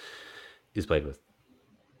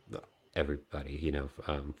everybody,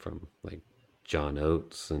 from like John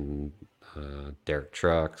Oates and Derek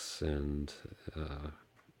Trucks and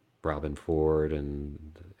Robin Ford and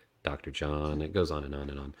Dr. John. It goes on and on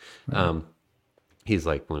and on. Yeah. Um, he's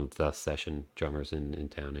like one of the session drummers in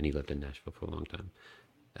town, and he lived in Nashville for a long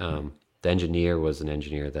time. The engineer was an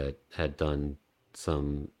engineer that had done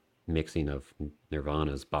some mixing of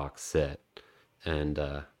Nirvana's box set, and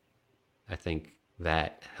I think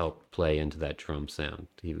that helped play into that drum sound.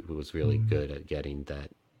 He was really Mm. good at getting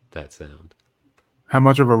that sound. How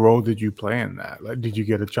much of a role did you play in that? Like, did you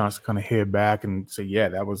get a chance to kind of hear back and say, "Yeah,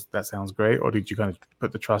 that sounds great," or did you kind of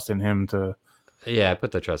put the trust in him to? Yeah, I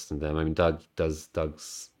put the trust in them. I mean,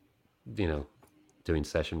 Doug's you know doing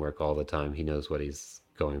session work all the time. He knows what he's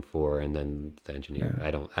going for, and then the engineer.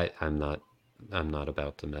 Yeah, I'm not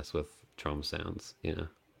about to mess with drum sounds.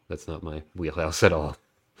 That's not my wheelhouse at all.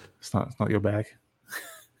 it's not your bag.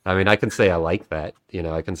 I mean, I can say I like that.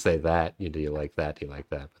 I can say that. Do you like that? Do you like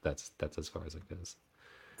that? But that's as far as it goes.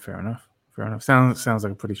 Fair enough. Fair enough. Sounds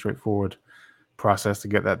like a pretty straightforward process to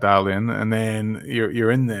get that dialed in, and then you're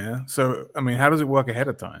in there. So, I mean, how does it work ahead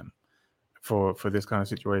of time for this kind of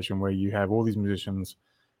situation where you have all these musicians?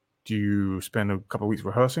 Do you spend a couple of weeks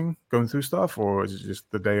rehearsing, going through stuff, or is it just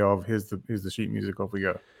the day of? Here's the sheet music, off we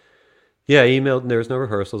go. Yeah, I emailed. There was no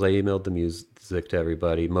rehearsals. I emailed the music to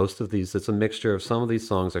everybody. Most of these, it's a mixture of some of these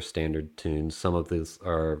songs are standard tunes. Some of these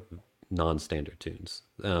are non-standard tunes.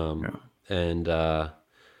 Yeah,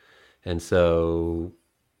 And so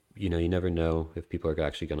you never know if people are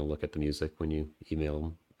actually going to look at the music when you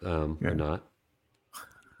email them or yeah. not.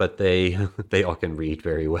 But they they all can read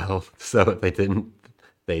very well. So if they didn't,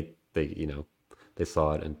 they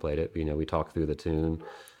saw it and played it. We talked through the tune.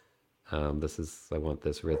 I want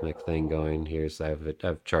this rhythmic thing going.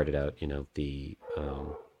 I've charted out, the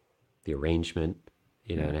arrangement,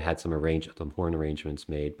 Yeah. and I had some horn arrangements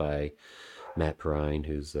made by Matt Perrine,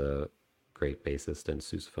 who's a great bassist and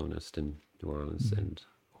sousaphonist in New Orleans Mhm. and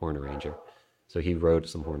horn arranger. So he wrote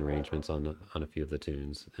some horn arrangements on a few of the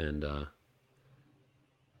tunes,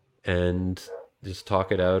 and just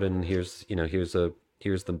talk it out. And here's the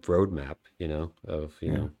roadmap, of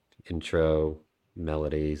Yeah. intro,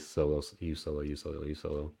 melody, solo, you solo, you solo, you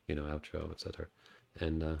solo, outro, etc.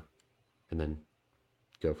 And and then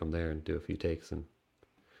go from there and do a few takes and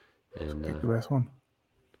Pick the best one.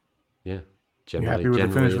 yeah. You Generally, happy with the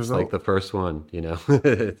generally finished it's like result? the first one, Yeah.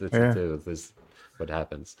 it's what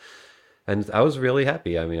happens. And I was really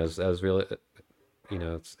happy. I mean, I was really,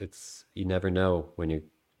 it's you never know when you're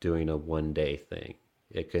doing a 1 day thing.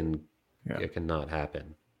 It can Yeah. it can not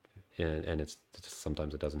happen, and it's just,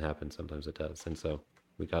 sometimes it doesn't happen, sometimes it does. And so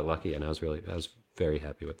we got lucky, and I was very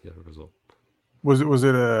happy with the result. Was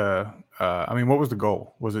it a? I mean, what was the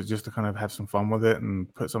goal? Was it just to kind of have some fun with it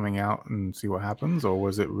and put something out and see what happens, or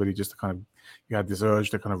was it really just to kind of you had this urge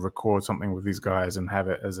to kind of record something with these guys and have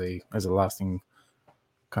it as a lasting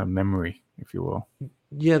kind of memory, if you will?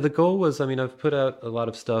 Yeah, the goal was, I mean, I've put out a lot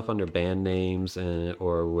of stuff under band names and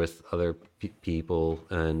or with other people,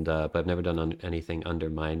 and but I've never done anything under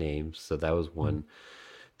my name. So that was one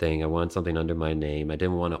thing. I wanted something under my name. I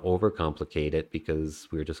didn't want to overcomplicate it because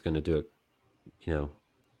we were just going to do it. You know,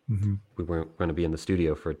 Mm-hmm. we weren't going to be in the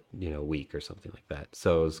studio for a week or something like that.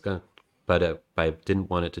 So it was going, but I didn't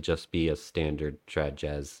want it to just be a standard trad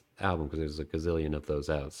jazz album because there's a gazillion of those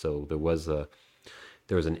out. So there was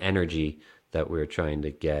an energy that we were trying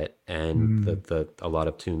to get, and Mm. the a lot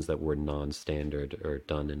of tunes that were non-standard or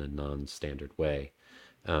done in a non-standard way.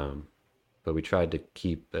 Um, but we tried to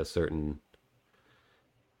keep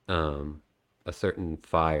um, a certain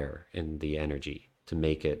fire in the energy to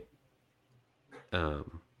make it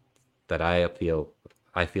um, that I feel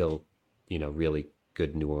really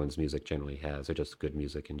good New Orleans music generally has, or just good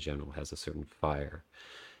music in general has a certain fire.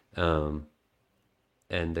 Um,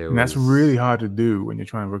 and there And that's really was hard to do when you're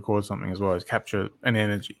trying to record something as well, is capture an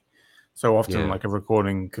energy. So often, yeah like a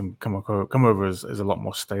recording can come over as a lot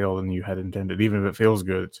more stale than you had intended. Even if it feels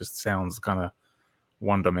good, it just sounds kind of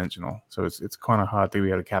one dimensional. So it's kind of hard to be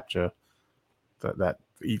able to capture that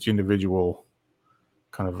each individual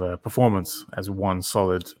kind of performance as one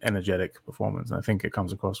solid, energetic performance. And I think it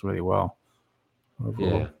comes across really well Yeah,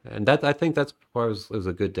 overall. and that I think that's why it was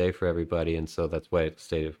a good day for everybody, and so that's why it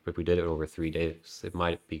stayed. If we did it over 3 days, it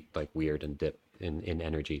might be like weird and dip in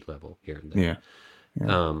energy level here and there. Yeah,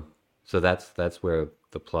 yeah. So that's where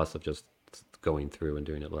the plus of just going through and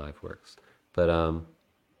doing it live works. But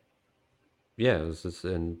yeah, it was just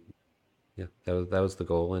and yeah, that was the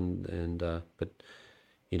goal, and but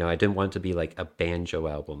I didn't want it to be like a banjo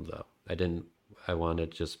album though. I wanted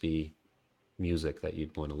it to just be music that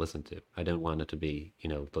you'd want to listen to. I didn't want it to be,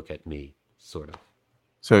 look at me, sort of.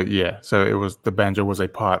 So yeah, so it was the banjo was a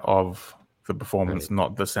part of. the performance, Right.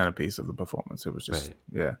 not the centerpiece of the performance. It was just Right.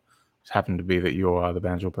 yeah, just happened to be that you are the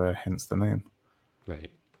banjo player, hence the name.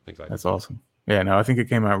 Right. Exactly. That's awesome. Yeah, no, I think it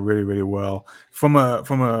came out really, really well. From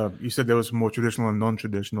a, you said there was more traditional and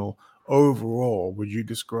non-traditional. Overall, would you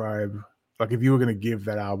describe, like, if you were going to give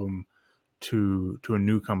that album to a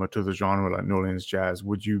newcomer to the genre like New Orleans jazz,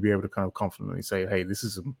 would you be able to kind of confidently say, hey, this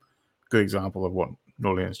is a good example of what New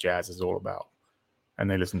Orleans jazz is all about? And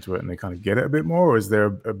they listen to it and they kind of get it a bit more, or is there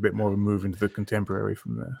a bit more of a move into the contemporary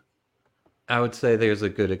from there? I would say there's a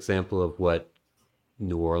good example of what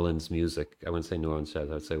New Orleans music, I wouldn't say New Orleans jazz,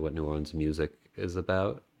 I would say what New Orleans music is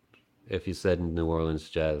about. If you said New Orleans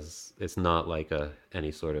jazz, it's not like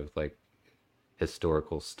any sort of like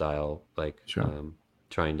historical style, like Sure.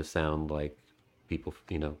 trying to sound like people.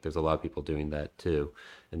 There's a lot of people doing that too,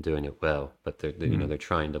 and doing it well. But they're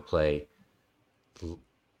trying to play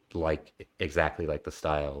like exactly like the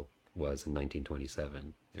style was in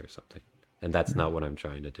 1927 or something. And that's not what I'm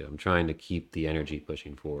trying to do. I'm trying to keep the energy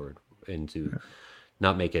pushing forward into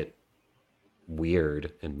not make it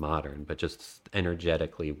weird and modern, but just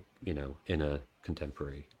energetically, in a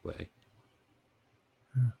contemporary way.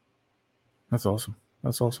 That's awesome.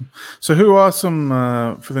 That's awesome. So, who are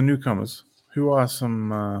some for the newcomers? Who are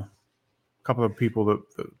some couple of people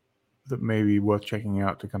that may be worth checking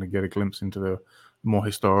out to kind of get a glimpse into the more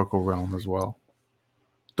historical realm as well?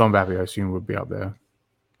 Don Bappy, I assume, would be up there.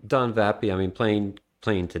 Don Vappy, I mean, playing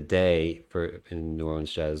today for in New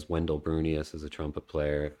Orleans Jazz. Wendell Brunius is a trumpet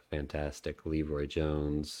player, fantastic. Leroy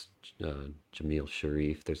Jones, Jamil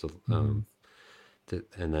Sharif. There's a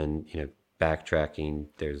and then backtracking.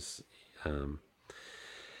 There's um,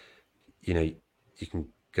 you know you can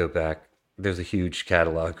go back. There's a huge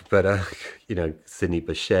catalog, but Sidney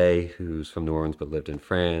Bechet, who's from New Orleans but lived in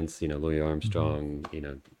France. Louis Mm-hmm. Armstrong.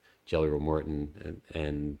 Jelly Roll Morton,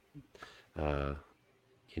 and uh,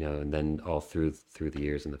 and then all through the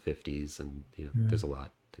years in the 50s, and Yeah. there's a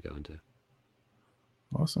lot to go into.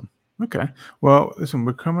 Awesome. Okay. Well, listen,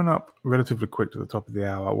 we're coming up relatively quick to the top of the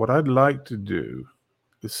hour. What I'd like to do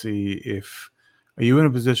is see if are you in a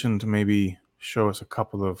position to maybe show us a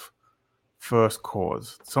couple of first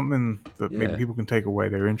chords, something that maybe Yeah, people can take away.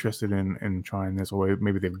 They're interested in trying this, or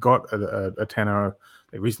maybe they've got a tenor,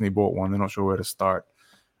 they recently bought one, they're not sure where to start.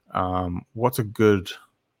 What's a good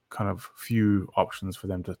kind of few options for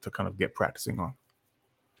them to kind of get practicing on?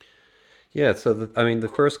 yeah. So I mean, the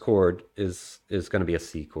first chord is going to be a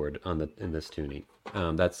C chord in this tuning.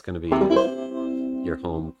 That's going to be your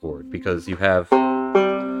home chord because you have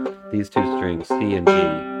these two strings, C and G,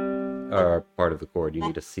 are part of the chord. You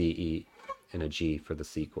need a C, E, and a G for the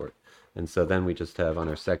C chord. And so then we just have on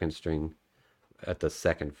our second string at the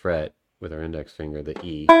second fret with our index finger the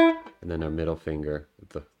E, and then our middle finger at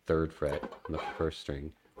the third fret on the first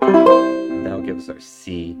string. And that will give us our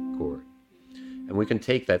C chord. And we can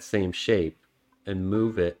take that same shape and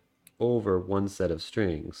move it over one set of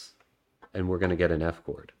strings, and we're going to get an F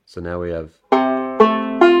chord. So now we have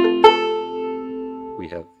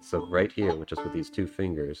so right here, just with these two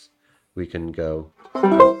fingers, we can go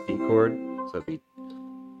C chord. So it'd be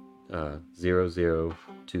 0 0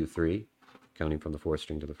 2 3, counting from the fourth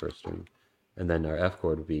string to the first string, and then our F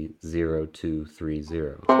chord would be 0 2 3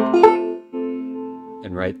 0.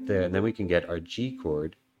 And right there, and then we can get our G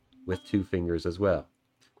chord with two fingers as well.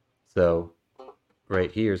 So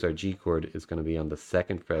right here is our G chord is going to be on the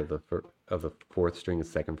second fret of the fourth string and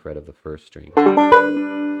second fret of the first string.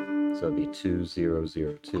 So it'd be 2 0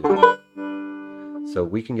 0 2. So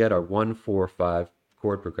we can get our 1 4 5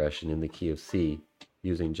 chord progression in the key of C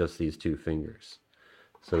using just these two fingers.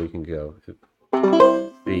 So we can go C,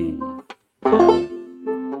 F,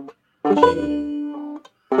 G, C.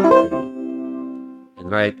 And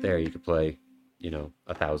right there you could play,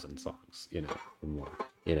 1,000 songs, or more,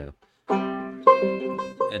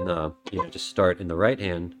 And just start in the right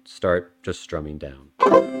hand, start just strumming down.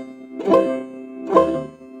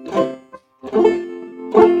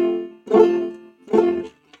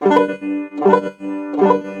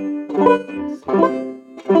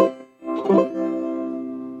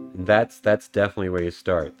 And that's definitely where you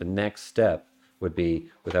start. The next step would be,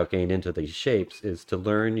 without getting into these shapes, is to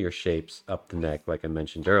learn your shapes up the neck, like I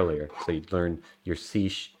mentioned earlier. So you'd learn your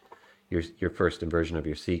your first inversion of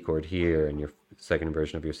your C chord here, and your second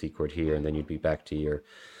inversion of your C chord here, and then you'd be back to your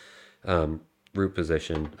root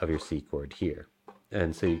position of your C chord here.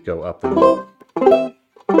 And so you go up and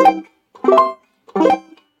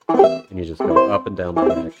you just go up and down the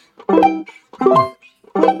neck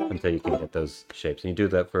until you can get those shapes. And you do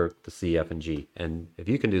that for the C, F, and G. And if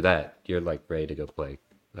you can do that, you're like ready to go play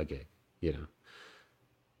a gig, you know.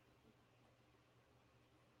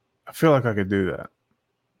 I feel like I could do that.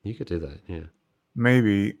 You could do that. Yeah.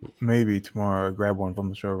 Maybe tomorrow I grab one from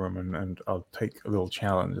the showroom and I'll take a little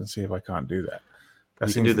challenge and see if I can't do that. That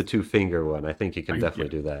You can do seems the 2-finger one. I think you can yeah,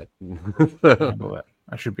 definitely do that. I can handle that.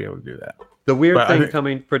 I should be able to do that. The weird But I thing think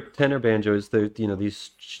coming for tenor banjo is that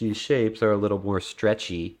these shapes are a little more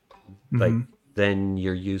stretchy, like hmm than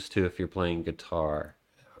you're used to if you're playing guitar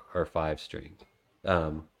or 5 string.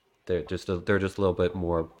 Um, they're just a little bit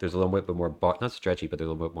more. There's a little bit more bar, not stretchy, but there's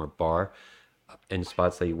a little bit more bar in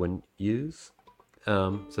spots that you wouldn't use.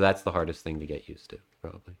 So that's the hardest thing to get used to,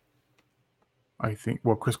 probably.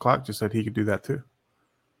 well, Chris Clark just said he could do that too.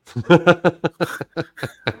 I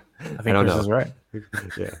I think don't Chris know. is right.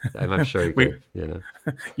 Yeah, I'm sure you we could. You know.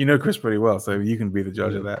 You know Chris pretty well, so you can be the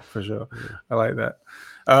judge Yeah. of that for sure. Yeah. I like that.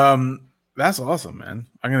 That's awesome, man.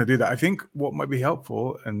 I'm gonna do that. I think what might be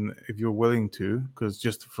helpful, and if you're willing to, because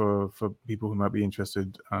just for people who might be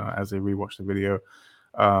interested as they rewatch the video,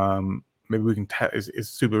 maybe we can. It's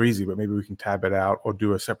super easy, but maybe we can tab it out or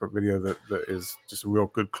do a separate video that is just a real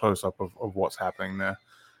good close up of what's happening there.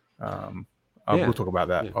 We'll Yeah. talk about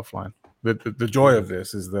that Yeah. offline. The joy Yeah. of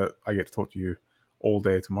this is that I get to talk to you all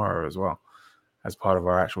day tomorrow as well, as part of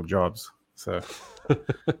our actual jobs. So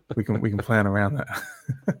we can plan around that.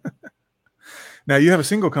 Now you have a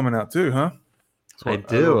single coming out too, huh? That's I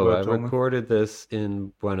what a little do. I bird told me. recorded this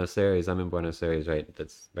in Buenos Aires. I'm in Buenos Aires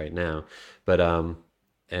right now. But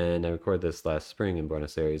and I recorded this last spring in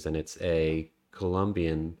Buenos Aires, and it's a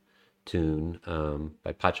Colombian tune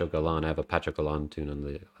by Pacho Galan. I have a Pacho Galan tune on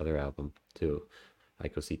the other album too, Ay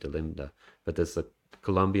Cosita Linda. But this is a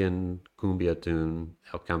Colombian cumbia tune,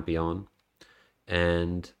 El Campeón.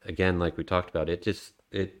 And again, like we talked about, it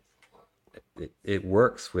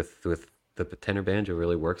works with the tenor banjo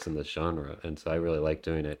really works in this genre, and so I really like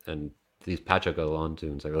doing it. And these Pacho Galan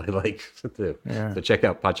tunes I really like too. Yeah, So check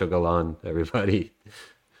out Pacho Galan, everybody.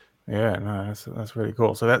 yeah, no, that's really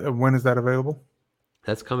cool. So that when is that available?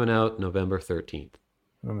 That's coming out November 13th.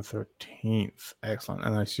 November 13th. Excellent.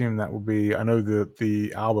 And I assume that will be. I know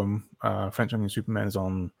the album French Onion Superman is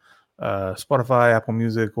on Spotify, Apple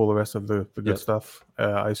Music, all the rest of the good Yep, stuff.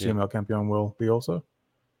 I assume yep, El Campeon will be also.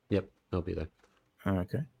 yep. I'll be there.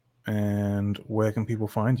 Okay. And where can people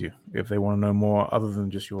find you if they want to know more other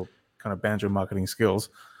than just your kind of banjo marketing skills?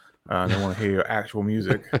 They want to hear your actual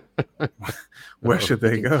music. Where Oh, should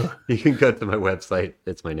they go? you can go to my website.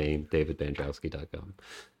 It's my name, davidbandrowski.com. And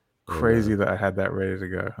Crazy that I had that ready to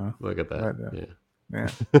go, huh? look at that. Right there. Yeah.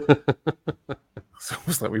 Yeah. It's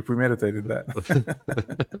almost like we premeditated that.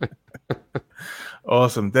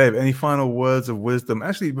 Awesome. Dave, any final words of wisdom?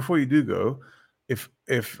 Actually, before you do go,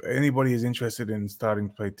 if anybody is interested in starting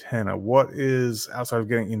to play tenor, what is, outside of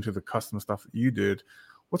getting into the custom stuff that you did,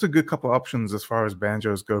 what's a good couple options as far as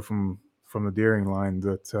banjos go from the Deering line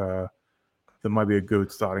that might be a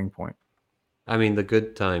good starting point? I mean, the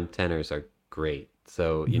good time tenors are great.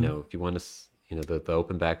 So, Hmm if you want to, the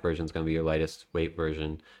open back version is going to be your lightest weight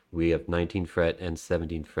version. We have 19 fret and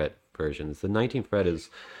 17 fret versions. The 19 fret is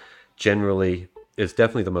definitely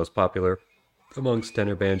the most popular amongst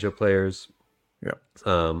tenor banjo players. Yeah.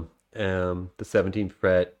 The 17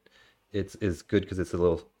 fret it's is good because it's a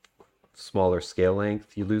little smaller scale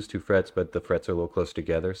length. You lose 2 frets, but the frets are a little closer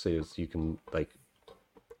together, so you can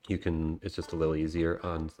it's just a little easier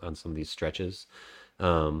on some of these stretches.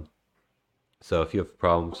 Um, so if you have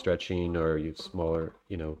problems stretching or you have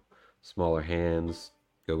smaller hands,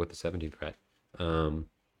 go with the 17 fret. Um,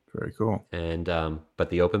 Very cool. and but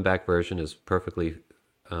the open back version is perfectly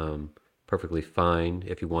fine.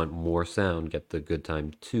 If you want more sound, get the Good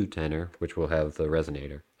Time 2 tenor, which will have the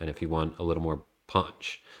resonator. And if you want a little more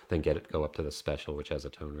punch, then go up to the special, which has a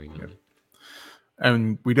tone ring on it.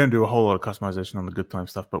 And we don't do a whole lot of customization on the good time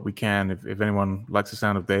stuff, but we can, if anyone likes the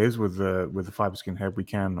sound of Dave's with the fiber skin head, we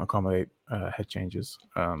can accommodate head changes.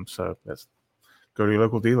 So let's go to your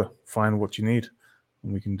local dealer, find what you need,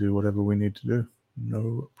 and we can do whatever we need to do.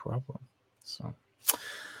 No problem. So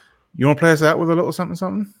you want to play us out with a little something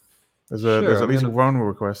something? There's Sure, at I'm least gonna. one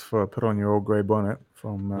request for put on your old gray bonnet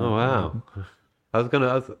from Oh the wow, album. I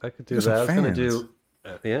could You do got some that. I was gonna fans. do.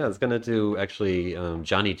 Yeah, I was gonna do actually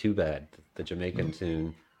Johnny Too Bad, the Jamaican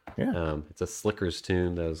tune. Yeah. It's a Slickers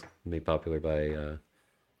tune that was made popular by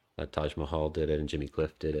Taj Mahal did it and Jimmy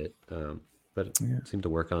Cliff did it. But it Yeah. seemed to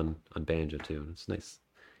work on banjo too. It's nice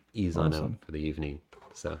ease on out Awesome. for the evening.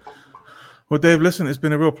 So Well, Dave, listen, it's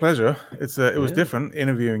been a real pleasure. It was yeah, different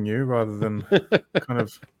interviewing you rather than kind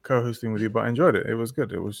of co-hosting with you, but I enjoyed it. It was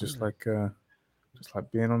good. It was just like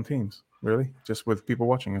being on Teams, really, just with people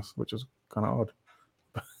watching us, which is kind of odd.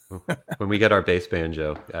 well, when we get our bass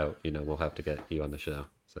banjo out, we'll have to get you on the show.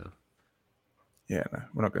 So Yeah, no,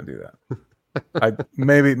 we're not going to do that.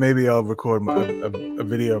 Maybe I'll record a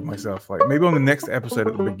video of myself. Like maybe on the next episode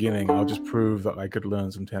at the beginning, I'll just prove that I could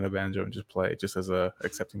learn some tenor banjo and just play, just as a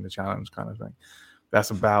accepting the challenge kind of thing.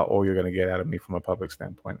 That's about all you're going to get out of me from a public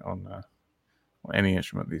standpoint on any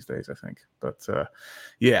instrument these days, I think. But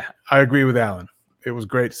yeah, I agree with Alan. It was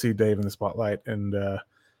great to see Dave in the spotlight, and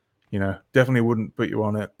definitely wouldn't put you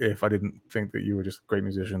on it if I didn't think that you were just a great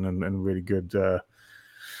musician and really good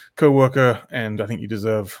co-worker. And I think you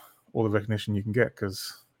deserve all the recognition you can get,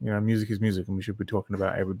 because music is music, and we should be talking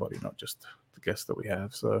about everybody, not just the guests that we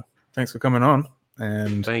have. So thanks for coming on,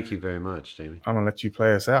 and Thank you very much, Jamie. I'm gonna let you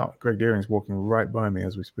play us out. Greg Deering's walking right by me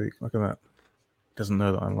as we speak. Look at that. Doesn't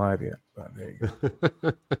know that I'm live yet, but there you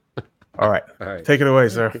go. All right. Take it away,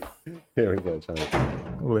 sir. Here we go, John.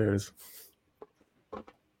 Oh, there it is.